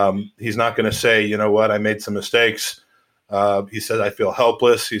 Yeah. He's not going to say, you know what, I made some mistakes. He said, I feel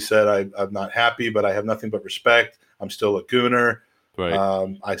helpless. He said, I'm not happy, but I have nothing but respect. I'm still a Gooner.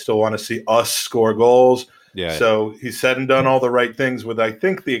 Right. I still want to see us score goals. Yeah. So he said and done all the right things, with, I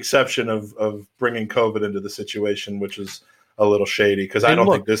think, the exception of bringing COVID into the situation, which is a little shady, because I don't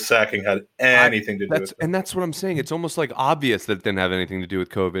think this sacking had anything to do with it. And that's what I'm saying. It's almost like obvious that it didn't have anything to do with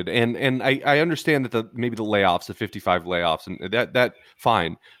COVID. And I understand that maybe the layoffs, the 55 layoffs, and that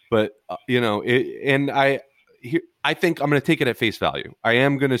fine. But I think I'm going to take it at face value. I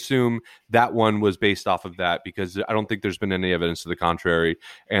am going to assume that one was based off of that because I don't think there's been any evidence to the contrary.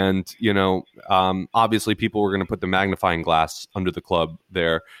 And, obviously people were going to put the magnifying glass under the club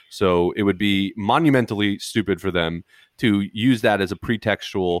there. So it would be monumentally stupid for them to use that as a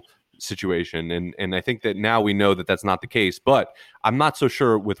pretextual situation. And I think that now we know that that's not the case, but I'm not so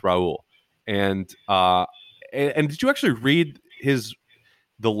sure with Raul. And did you actually read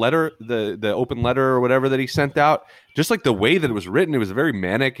the letter, the open letter or whatever that he sent out? Just like the way that it was written, it was very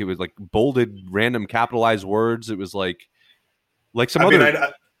manic. It was like bolded, random capitalized words. It was like some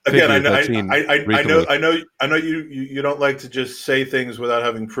other. I know you don't like to just say things without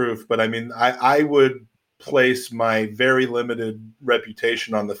having proof, but I mean, I would place my very limited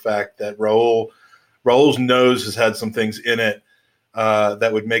reputation on the fact that Raul's nose has had some things in it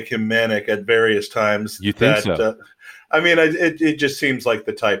that would make him manic at various times. You think so? I mean, it just seems like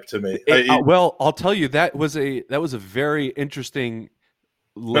the type to me. Well, I'll tell you, that was a very interesting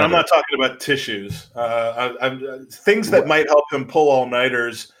letter. But I'm not talking about tissues. Things that might help him pull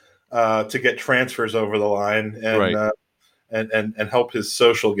all-nighters to get transfers over the line and help his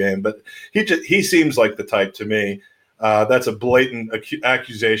social game. But he seems like the type to me. That's a blatant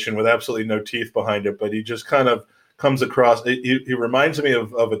accusation with absolutely no teeth behind it. But he just kind of comes across. He reminds me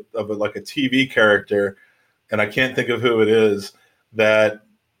of like a TV character. And I can't think of who it is that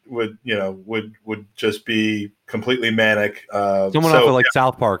would just be completely manic. Someone off of like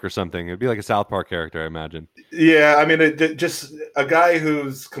South Park or something. It'd be like a South Park character, I imagine. Yeah, I mean, just a guy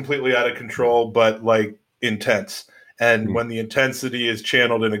who's completely out of control, but like intense. And when the intensity is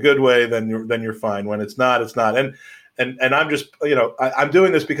channeled in a good way, then you're fine. When it's not, it's not. And I'm just I'm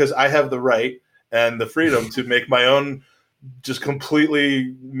doing this because I have the right and the freedom to make my own just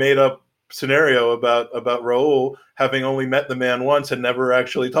completely made up scenario about Raul, having only met the man once and never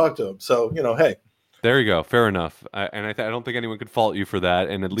actually talked to him. So, hey. There you go. Fair enough. I don't think anyone could fault you for that.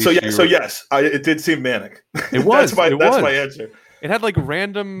 And at least yes, it did seem manic. It was. that's my answer. It had like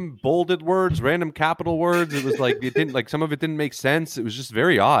random bolded words, random capital words. It was like it didn't like some of it didn't make sense. It was just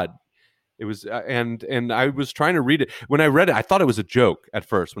very odd. It was and I was trying to read it. When I read it, I thought it was a joke at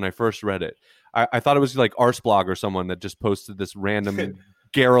first. When I first read it, I thought it was like Arsblog or someone that just posted this random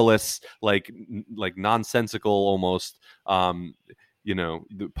garrulous, like nonsensical almost,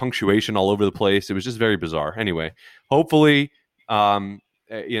 the punctuation all over the place. It was just very bizarre. Anyway, hopefully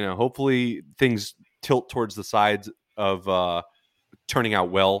things tilt towards the sides of turning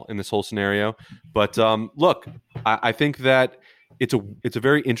out well in this whole scenario. But look, I think that it's a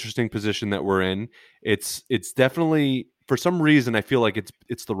very interesting position that we're in. It's definitely, for some reason, I feel like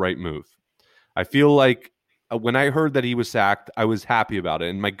it's the right move. I feel like when I heard that he was sacked, I was happy about it,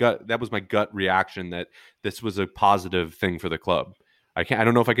 and that was my gut reaction that this was a positive thing for the club. I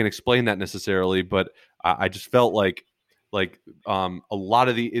don't know if I can explain that necessarily, but I just felt like a lot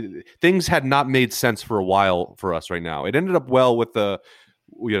of the things had not made sense for a while for us right now. It ended up well with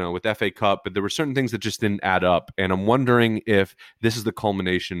with FA Cup, but there were certain things that just didn't add up, and I'm wondering if this is the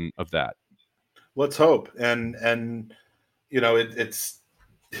culmination of that. Let's hope, and it's.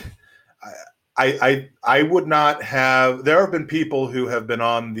 I would not have. There have been people who have been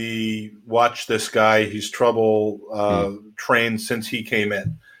on the watch this guy, he's trouble train since he came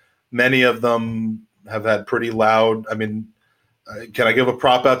in. Many of them have had pretty loud. I mean, can I give a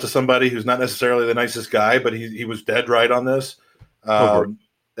prop out to somebody who's not necessarily the nicest guy, but he was dead right on this?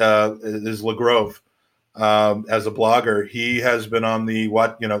 Is LeGrove as a blogger? He has been on the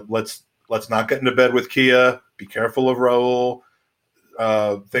let's not get into bed with Kia. Be careful of Raul.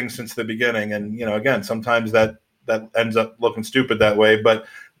 Things since the beginning, and again, sometimes that ends up looking stupid that way, but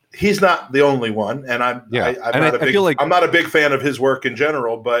he's not the only one, and I'm not a big fan of his work in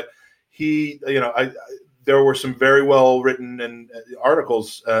general, but there were some very well written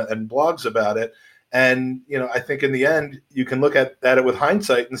articles and blogs about it, and I think in the end you can look at it with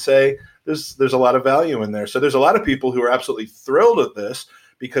hindsight and say there's a lot of value in there. So there's a lot of people who are absolutely thrilled at this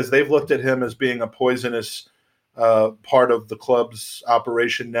because they've looked at him as being a poisonous part of the club's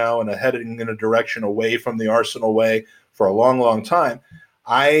operation now and heading in a direction away from the Arsenal way for a long, long time.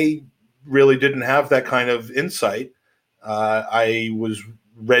 I really didn't have that kind of insight. I was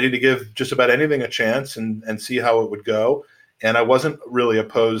ready to give just about anything a chance and see how it would go. And I wasn't really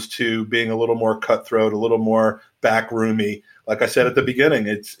opposed to being a little more cutthroat, a little more backroomy. Like I said at the beginning,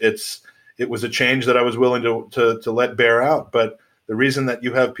 it was a change that I was willing to let bear out. But the reason that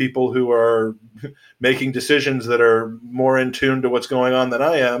you have people who are making decisions that are more in tune to what's going on than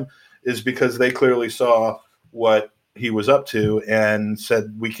I am is because they clearly saw what he was up to and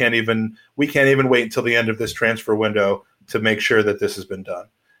said, we can't even wait until the end of this transfer window to make sure that this has been done.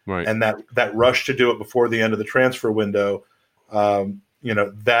 Right. And that rush to do it before the end of the transfer window,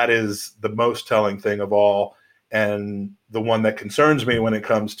 that is the most telling thing of all, and the one that concerns me when it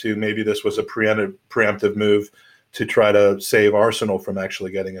comes to maybe this was a preemptive move to try to save Arsenal from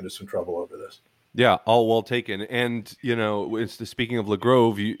actually getting into some trouble over this. Yeah, all well taken. And, speaking of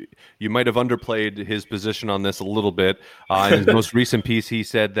LeGrove, you might have underplayed his position on this a little bit. In his most recent piece, he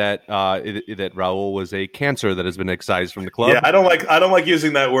said that that Raul was a cancer that has been excised from the club. Yeah, I don't like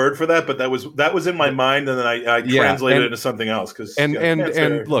using that word for that, but that was in my mind, and then I translated it into something else. Because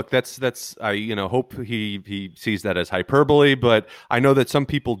and look, that's I hope he sees that as hyperbole, but I know that some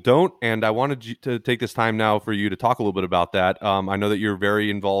people don't, and I wanted to take this time now for you to talk a little bit about that. I know that you're very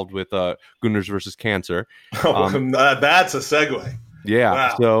involved with Gunners versus Cancer. That's a segue.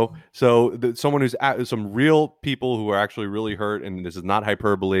 Yeah. Wow. So someone who's some real people who are actually really hurt, and this is not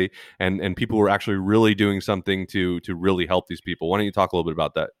hyperbole, and people who are actually really doing something to really help these people. Why don't you talk a little bit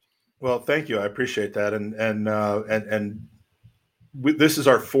about that? Well, thank you. I appreciate that. This is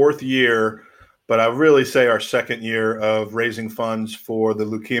our fourth year, but I really say our second year of raising funds for the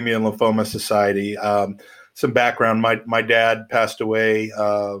Leukemia and Lymphoma Society. Some background: my dad passed away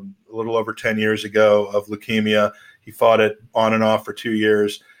a little over 10 years ago of leukemia. He fought it on and off for 2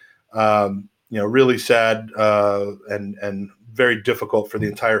 years. Really sad and very difficult for the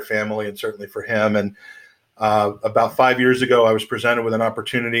entire family, and certainly for him. And about 5 years ago, I was presented with an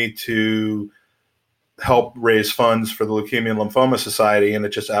opportunity to help raise funds for the Leukemia and Lymphoma Society, and it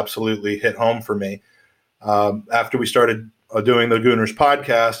just absolutely hit home for me. After we started doing the Gooners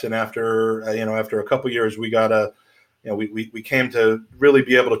podcast, and after a couple years, we got we came to really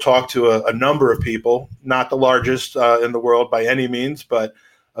be able to talk to a number of people, not the largest in the world by any means, but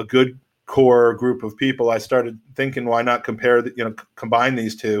a good core group of people. I started thinking, why not combine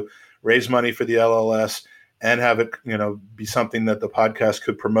these two, raise money for the LLS, and have it be something that the podcast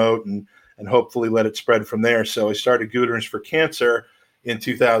could promote and hopefully let it spread from there. So I started Gooners for Cancer in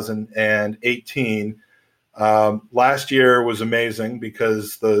 2018. Last year was amazing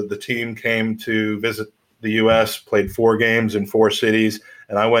because the team came to visit the U.S., played 4 games in 4 cities,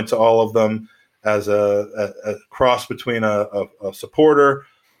 and I went to all of them as a cross between a supporter,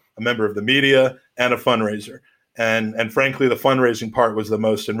 a member of the media, and a fundraiser. And frankly, the fundraising part was the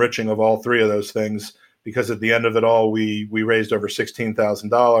most enriching of all 3 of those things, because at the end of it all, we raised over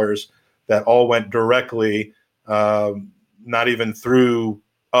 $16,000 that all went directly, not even through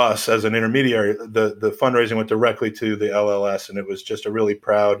us as an intermediary. The fundraising went directly to the LLS, and it was just a really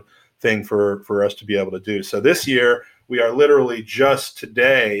proud thing for us to be able to do. So this year, we are literally just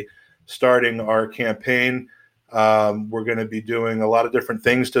today starting our campaign. We're going to be doing a lot of different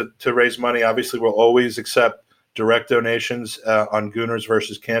things to raise money. Obviously, we'll always accept direct donations on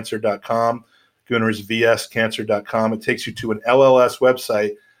goonersversuscancer.com, goonersvscancer.com. It takes you to an LLS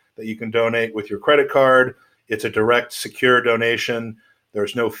website that you can donate with your credit card. It's a direct, secure donation.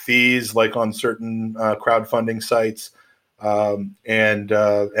 There's no fees like on certain crowdfunding sites. And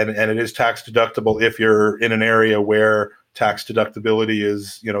it is tax deductible if you're in an area where tax deductibility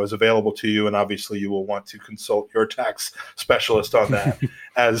is available to you, and obviously you will want to consult your tax specialist on that.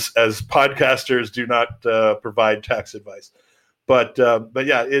 as podcasters do not provide tax advice, but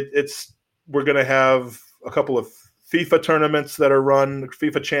yeah, we're going to have a couple of FIFA tournaments that are run,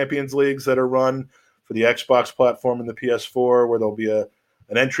 FIFA Champions Leagues that are run for the Xbox platform and the PS4, where there'll be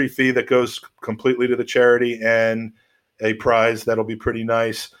an entry fee that goes completely to the charity and a prize that'll be pretty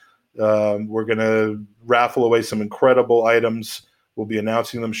nice. We're going to raffle away some incredible items. We'll be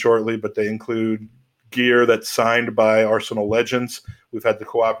announcing them shortly, but they include gear that's signed by Arsenal legends. We've had the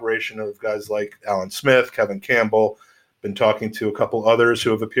cooperation of guys like Alan Smith, Kevin Campbell, been talking to a couple others who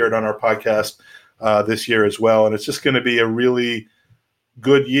have appeared on our podcast this year as well. And it's just going to be a really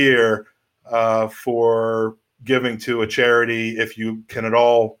good year for giving to a charity, if you can at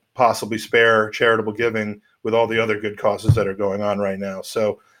all possibly spare charitable giving with all the other good causes that are going on right now.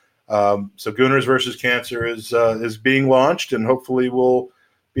 So Gooners versus Cancer is being launched, and hopefully will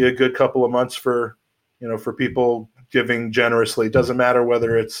be a good couple of months for people giving generously. It doesn't matter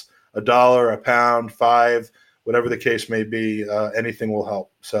whether it's $1, £1, $5, whatever the case may be. Anything will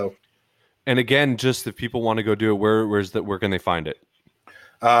help. So, and again, just if people want to go do it, where can they find it?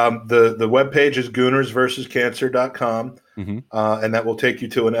 The webpage is goonersversuscancer.com, and that will take you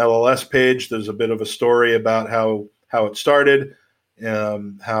to an LLS page. There's a bit of a story about how it started,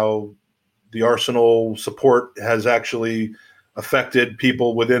 how the Arsenal support has actually affected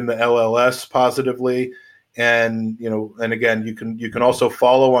people within the LLS positively. And again, you can also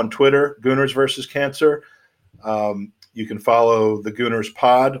follow on Twitter, Gooners versus Cancer. You can follow the Gooners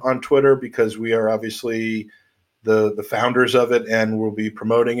Pod on Twitter, because we are obviously the founders of it, and we'll be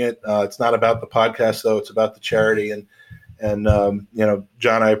promoting it. It's not about the podcast though; it's about the charity. And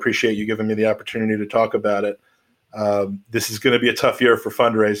John, I appreciate you giving me the opportunity to talk about it. This is going to be a tough year for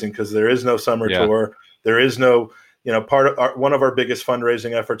fundraising because there is no summer tour. There is no, one of our biggest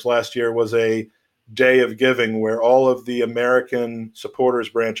fundraising efforts last year was a day of giving where all of the American supporters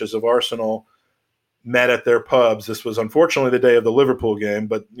branches of Arsenal met at their pubs. This was unfortunately the day of the Liverpool game,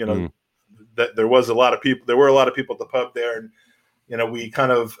 but that there was a lot of people. There were a lot of people at the pub there, and we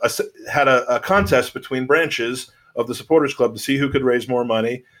kind of had a contest between branches of the supporters club to see who could raise more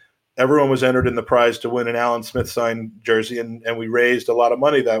money. Everyone was entered in the prize to win an Alan Smith signed jersey, and we raised a lot of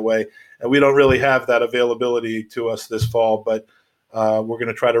money that way. And we don't really have that availability to us this fall, but we're going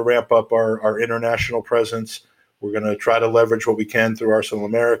to try to ramp up our international presence. We're going to try to leverage what we can through Arsenal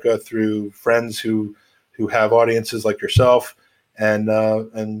America, through friends who have audiences like yourself, and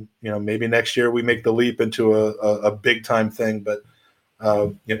maybe next year we make the leap into a big time thing. But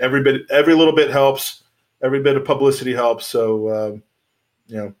every little bit helps, every bit of publicity helps. So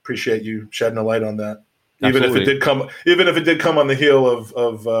appreciate you shedding a light on that. Even if it did come on the heel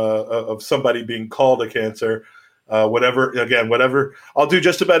of somebody being called a cancer. Whatever. I'll do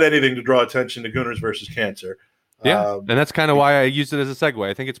just about anything to draw attention to Gooners versus cancer. Yeah, and that's kind of why I used it as a segue.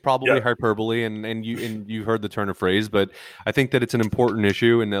 I think it's probably hyperbole, and you heard the turn of phrase, but I think that it's an important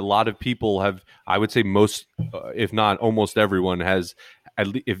issue, and a lot of people have. I would say most, if not almost everyone, has.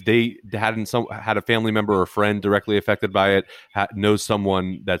 If they hadn't had a family member or friend directly affected by it, knows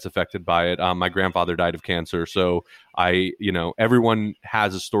someone that's affected by it. My grandfather died of cancer, so everyone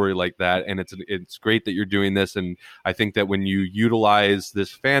has a story like that, and it's great that you're doing this. And I think that when you utilize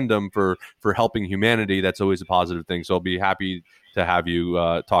this fandom for helping humanity, that's always a positive thing. So I'll be happy to have you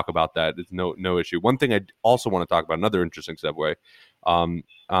talk about that. It's no issue. One thing I also want to talk about, another interesting segue.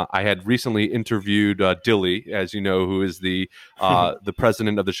 I had recently interviewed Dilly, as you know, who is the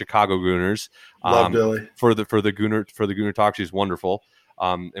president of the Chicago Gooners. Love Dilly for the Gooner Talk. She's wonderful.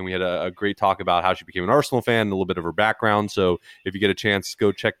 And we had a great talk about how she became an Arsenal fan, a little bit of her background. So if you get a chance,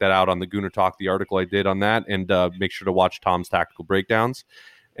 go check that out on the Gooner Talk, the article I did on that, and make sure to watch Tom's Tactical Breakdowns.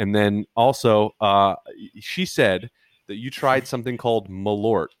 And then also, she said that you tried something called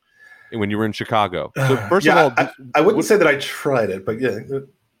Malort when you were in Chicago. So first of all, I wouldn't say that I tried it, but yeah.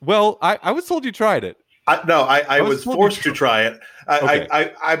 Well, I was told you tried it. I was forced to try it.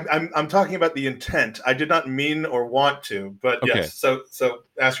 Okay. I'm talking about the intent. I did not mean or want to, but okay. Yes. So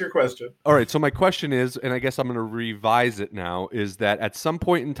ask your question. All right. So my question is, and I guess I'm going to revise it now, is that at some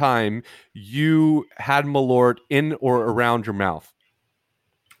point in time you had Malort in or around your mouth?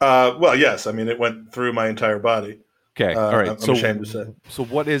 Well, yes. I mean, it went through my entire body. Okay. All right. I'm ashamed to say. So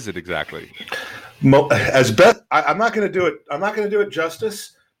what is it exactly? As best, I'm not going to do it. I'm not going to do it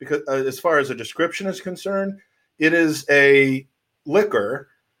justice because as far as a description is concerned, it is a liquor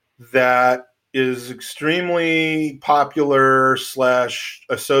that is extremely popular /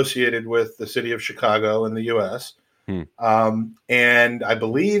 associated with the city of Chicago in the U.S. And I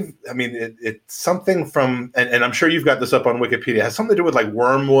believe, it's something from, and I'm sure you've got this up on Wikipedia. It has something to do with like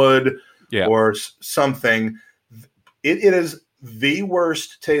wormwood or something. It is the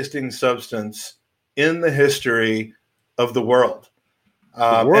worst tasting substance in the history of the world. And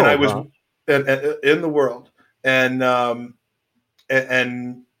I was in the world, and I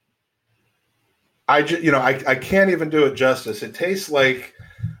can't even do it justice. It tastes like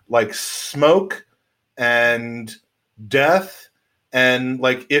smoke and death, and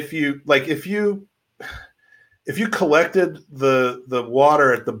like if you collected the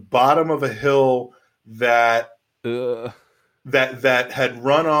water at the bottom of a hill that had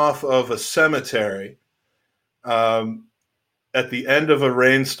run off of a cemetery at the end of a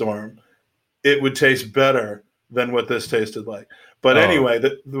rainstorm, it would taste better than what this tasted like. But anyway,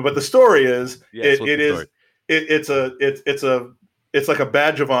 but the story is it's like a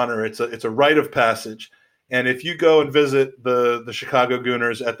badge of honor. It's a rite of passage. And if you go and visit the Chicago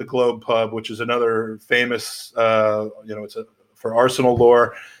Gooners at the Globe Pub, which is another famous, it's for Arsenal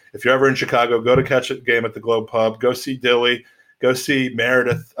lore. If you're ever in Chicago, go to catch a game at the Globe Pub. Go see Dilly. Go see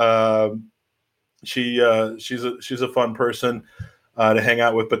Meredith. She's a fun person to hang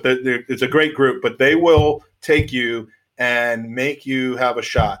out with. But it's a great group. But they will take you and make you have a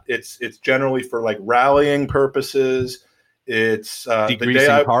shot. It's generally for like rallying purposes. It's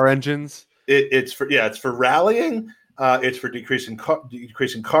decreasing car engines. It's for rallying. It's for decreasing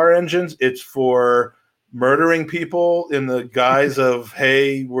car engines. It's for murdering people in the guise of,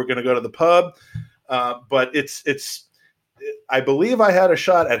 hey, we're going to go to the pub. But I believe I had a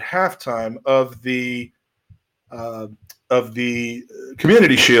shot at halftime of the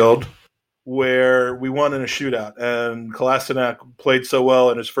Community Shield where we won in a shootout, and Kolasinac played so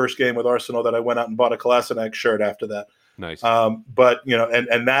well in his first game with Arsenal that I went out and bought a Kolasinac shirt after that. Nice. But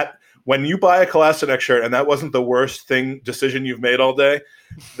and that when you buy a Kolasinac shirt and that wasn't the worst decision you've made all day,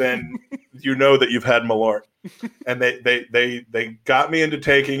 then you know that you've had Malort. And they got me into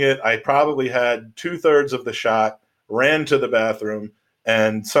taking it. I probably had 2/3 of the shot, ran to the bathroom,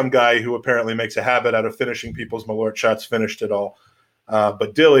 and some guy who apparently makes a habit out of finishing people's Malort shots finished it all.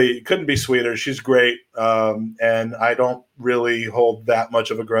 But Dilly couldn't be sweeter. She's great, and I don't really hold that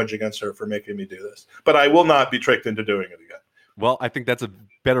much of a grudge against her for making me do this. But I will not be tricked into doing it again. Well, I think that's a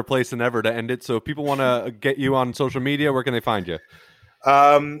better place than ever to end it. So if people want to get you on social media, where can they find you?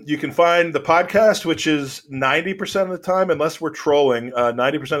 You can find the podcast, which is 90% of the time, unless we're trolling,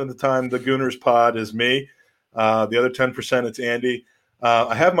 90% of the time, the Gooners pod is me. The other 10%, it's Andy.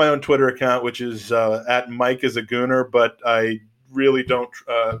 I have my own Twitter account, which is at Mike is a Gooner, but I really don't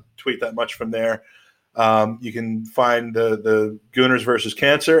tweet that much from there. You can find the Gooners versus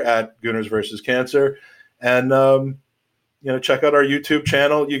Cancer at Gooners versus Cancer. And, check out our YouTube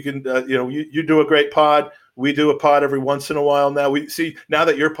channel. You can, you do a great pod. We do a pod every once in a while now. We see now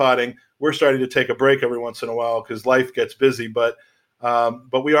that you're podding, we're starting to take a break every once in a while because life gets busy. But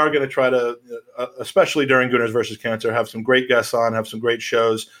we are going to try to, especially during Gooners versus Cancer, have some great guests on, have some great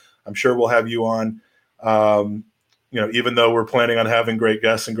shows. I'm sure we'll have you on. Even though we're planning on having great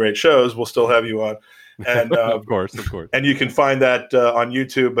guests and great shows, we'll still have you on. And of course. And you can find that on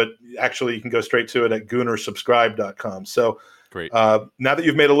YouTube, but actually you can go straight to it at goonersubscribe.com. So great. Now that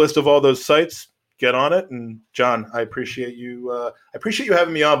you've made a list of all those sites, get on it. And John, I appreciate you. I appreciate you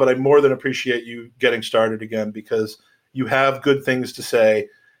having me on, but I more than appreciate you getting started again because you have good things to say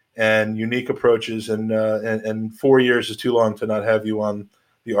and unique approaches. And 4 years is too long to not have you on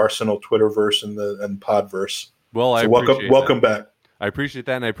the Arsenal Twitterverse and Podverse. Well, so welcome back. I appreciate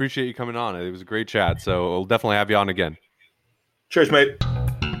that, and I appreciate you coming on. It was a great chat, so we'll definitely have you on again. Cheers, mate.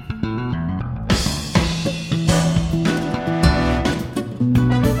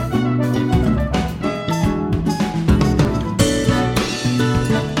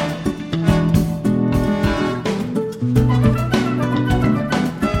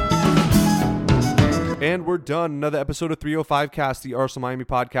 And we're done. Another episode of 305 Cast, the Arsenal Miami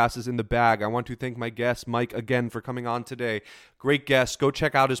podcast, is in the bag. I want to thank my guest, Mike, again for coming on today. Great guest. Go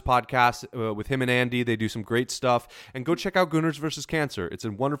check out his podcast with him and Andy. They do some great stuff. And go check out Gooners versus Cancer. It's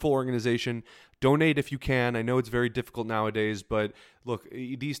a wonderful organization. Donate if you can. I know it's very difficult nowadays, but look,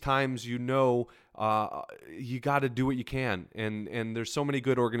 these times, you got to do what you can. And there's so many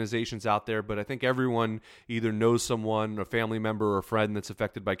good organizations out there, but I think everyone either knows someone, a family member or a friend that's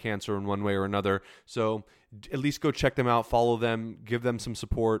affected by cancer in one way or another. So at least go check them out, follow them, give them some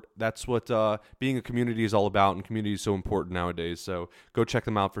support. That's what being a community is all about, and community is so important nowadays. So go check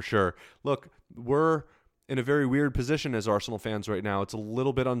them out for sure. Look, we're in a very weird position as Arsenal fans right now. It's a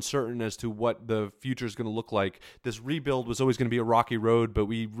little bit uncertain as to what the future is going to look like. This rebuild was always going to be a rocky road, but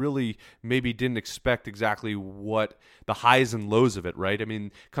we really maybe didn't expect exactly what the highs and lows of it, right? I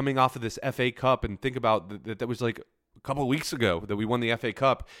mean, coming off of this FA Cup, and think about that was like a couple of weeks ago that we won the FA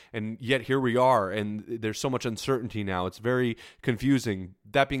Cup, and yet here we are, and there's so much uncertainty now. It's very confusing.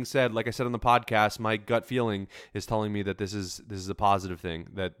 That being said, like I said on the podcast, my gut feeling is telling me that this is a positive thing,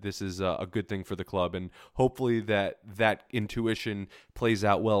 that this is a good thing for the club, and hopefully that intuition plays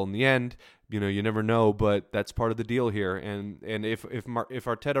out well in the end. You never know, but that's part of the deal here. And if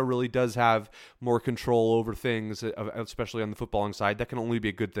Arteta really does have more control over things, especially on the footballing side, that can only be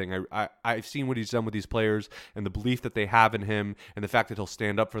a good thing. I've seen what he's done with these players and the belief that they have in him, and the fact that he'll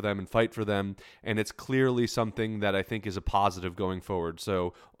stand up for them and fight for them. And it's clearly something that I think is a positive going forward.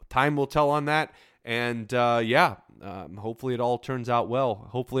 So time will tell on that. And hopefully it all turns out well.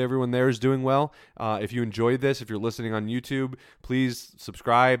 Hopefully everyone there is doing well. If you enjoyed this, if you're listening on YouTube, please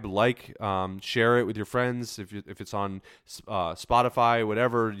subscribe, like, share it with your friends. If it's on Spotify,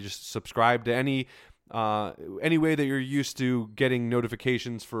 whatever, just subscribe to any way that you're used to getting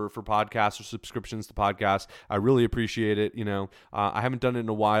notifications for podcasts or subscriptions to podcasts. I really appreciate it. I haven't done it in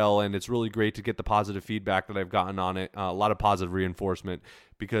a while, and it's really great to get the positive feedback that I've gotten on it. A lot of positive reinforcement,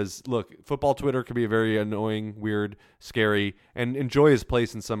 because look, football Twitter can be a very annoying, weird, scary, and enjoy his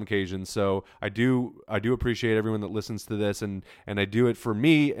place in some occasions. So I do appreciate everyone that listens to this, and I do it for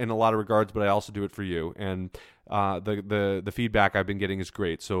me in a lot of regards, but I also do it for you. And the feedback I've been getting is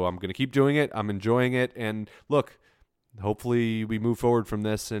great. So I'm going to keep doing it. I'm enjoying it. And look, hopefully we move forward from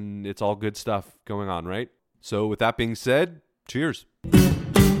this and it's all good stuff going on, right? So with that being said, cheers.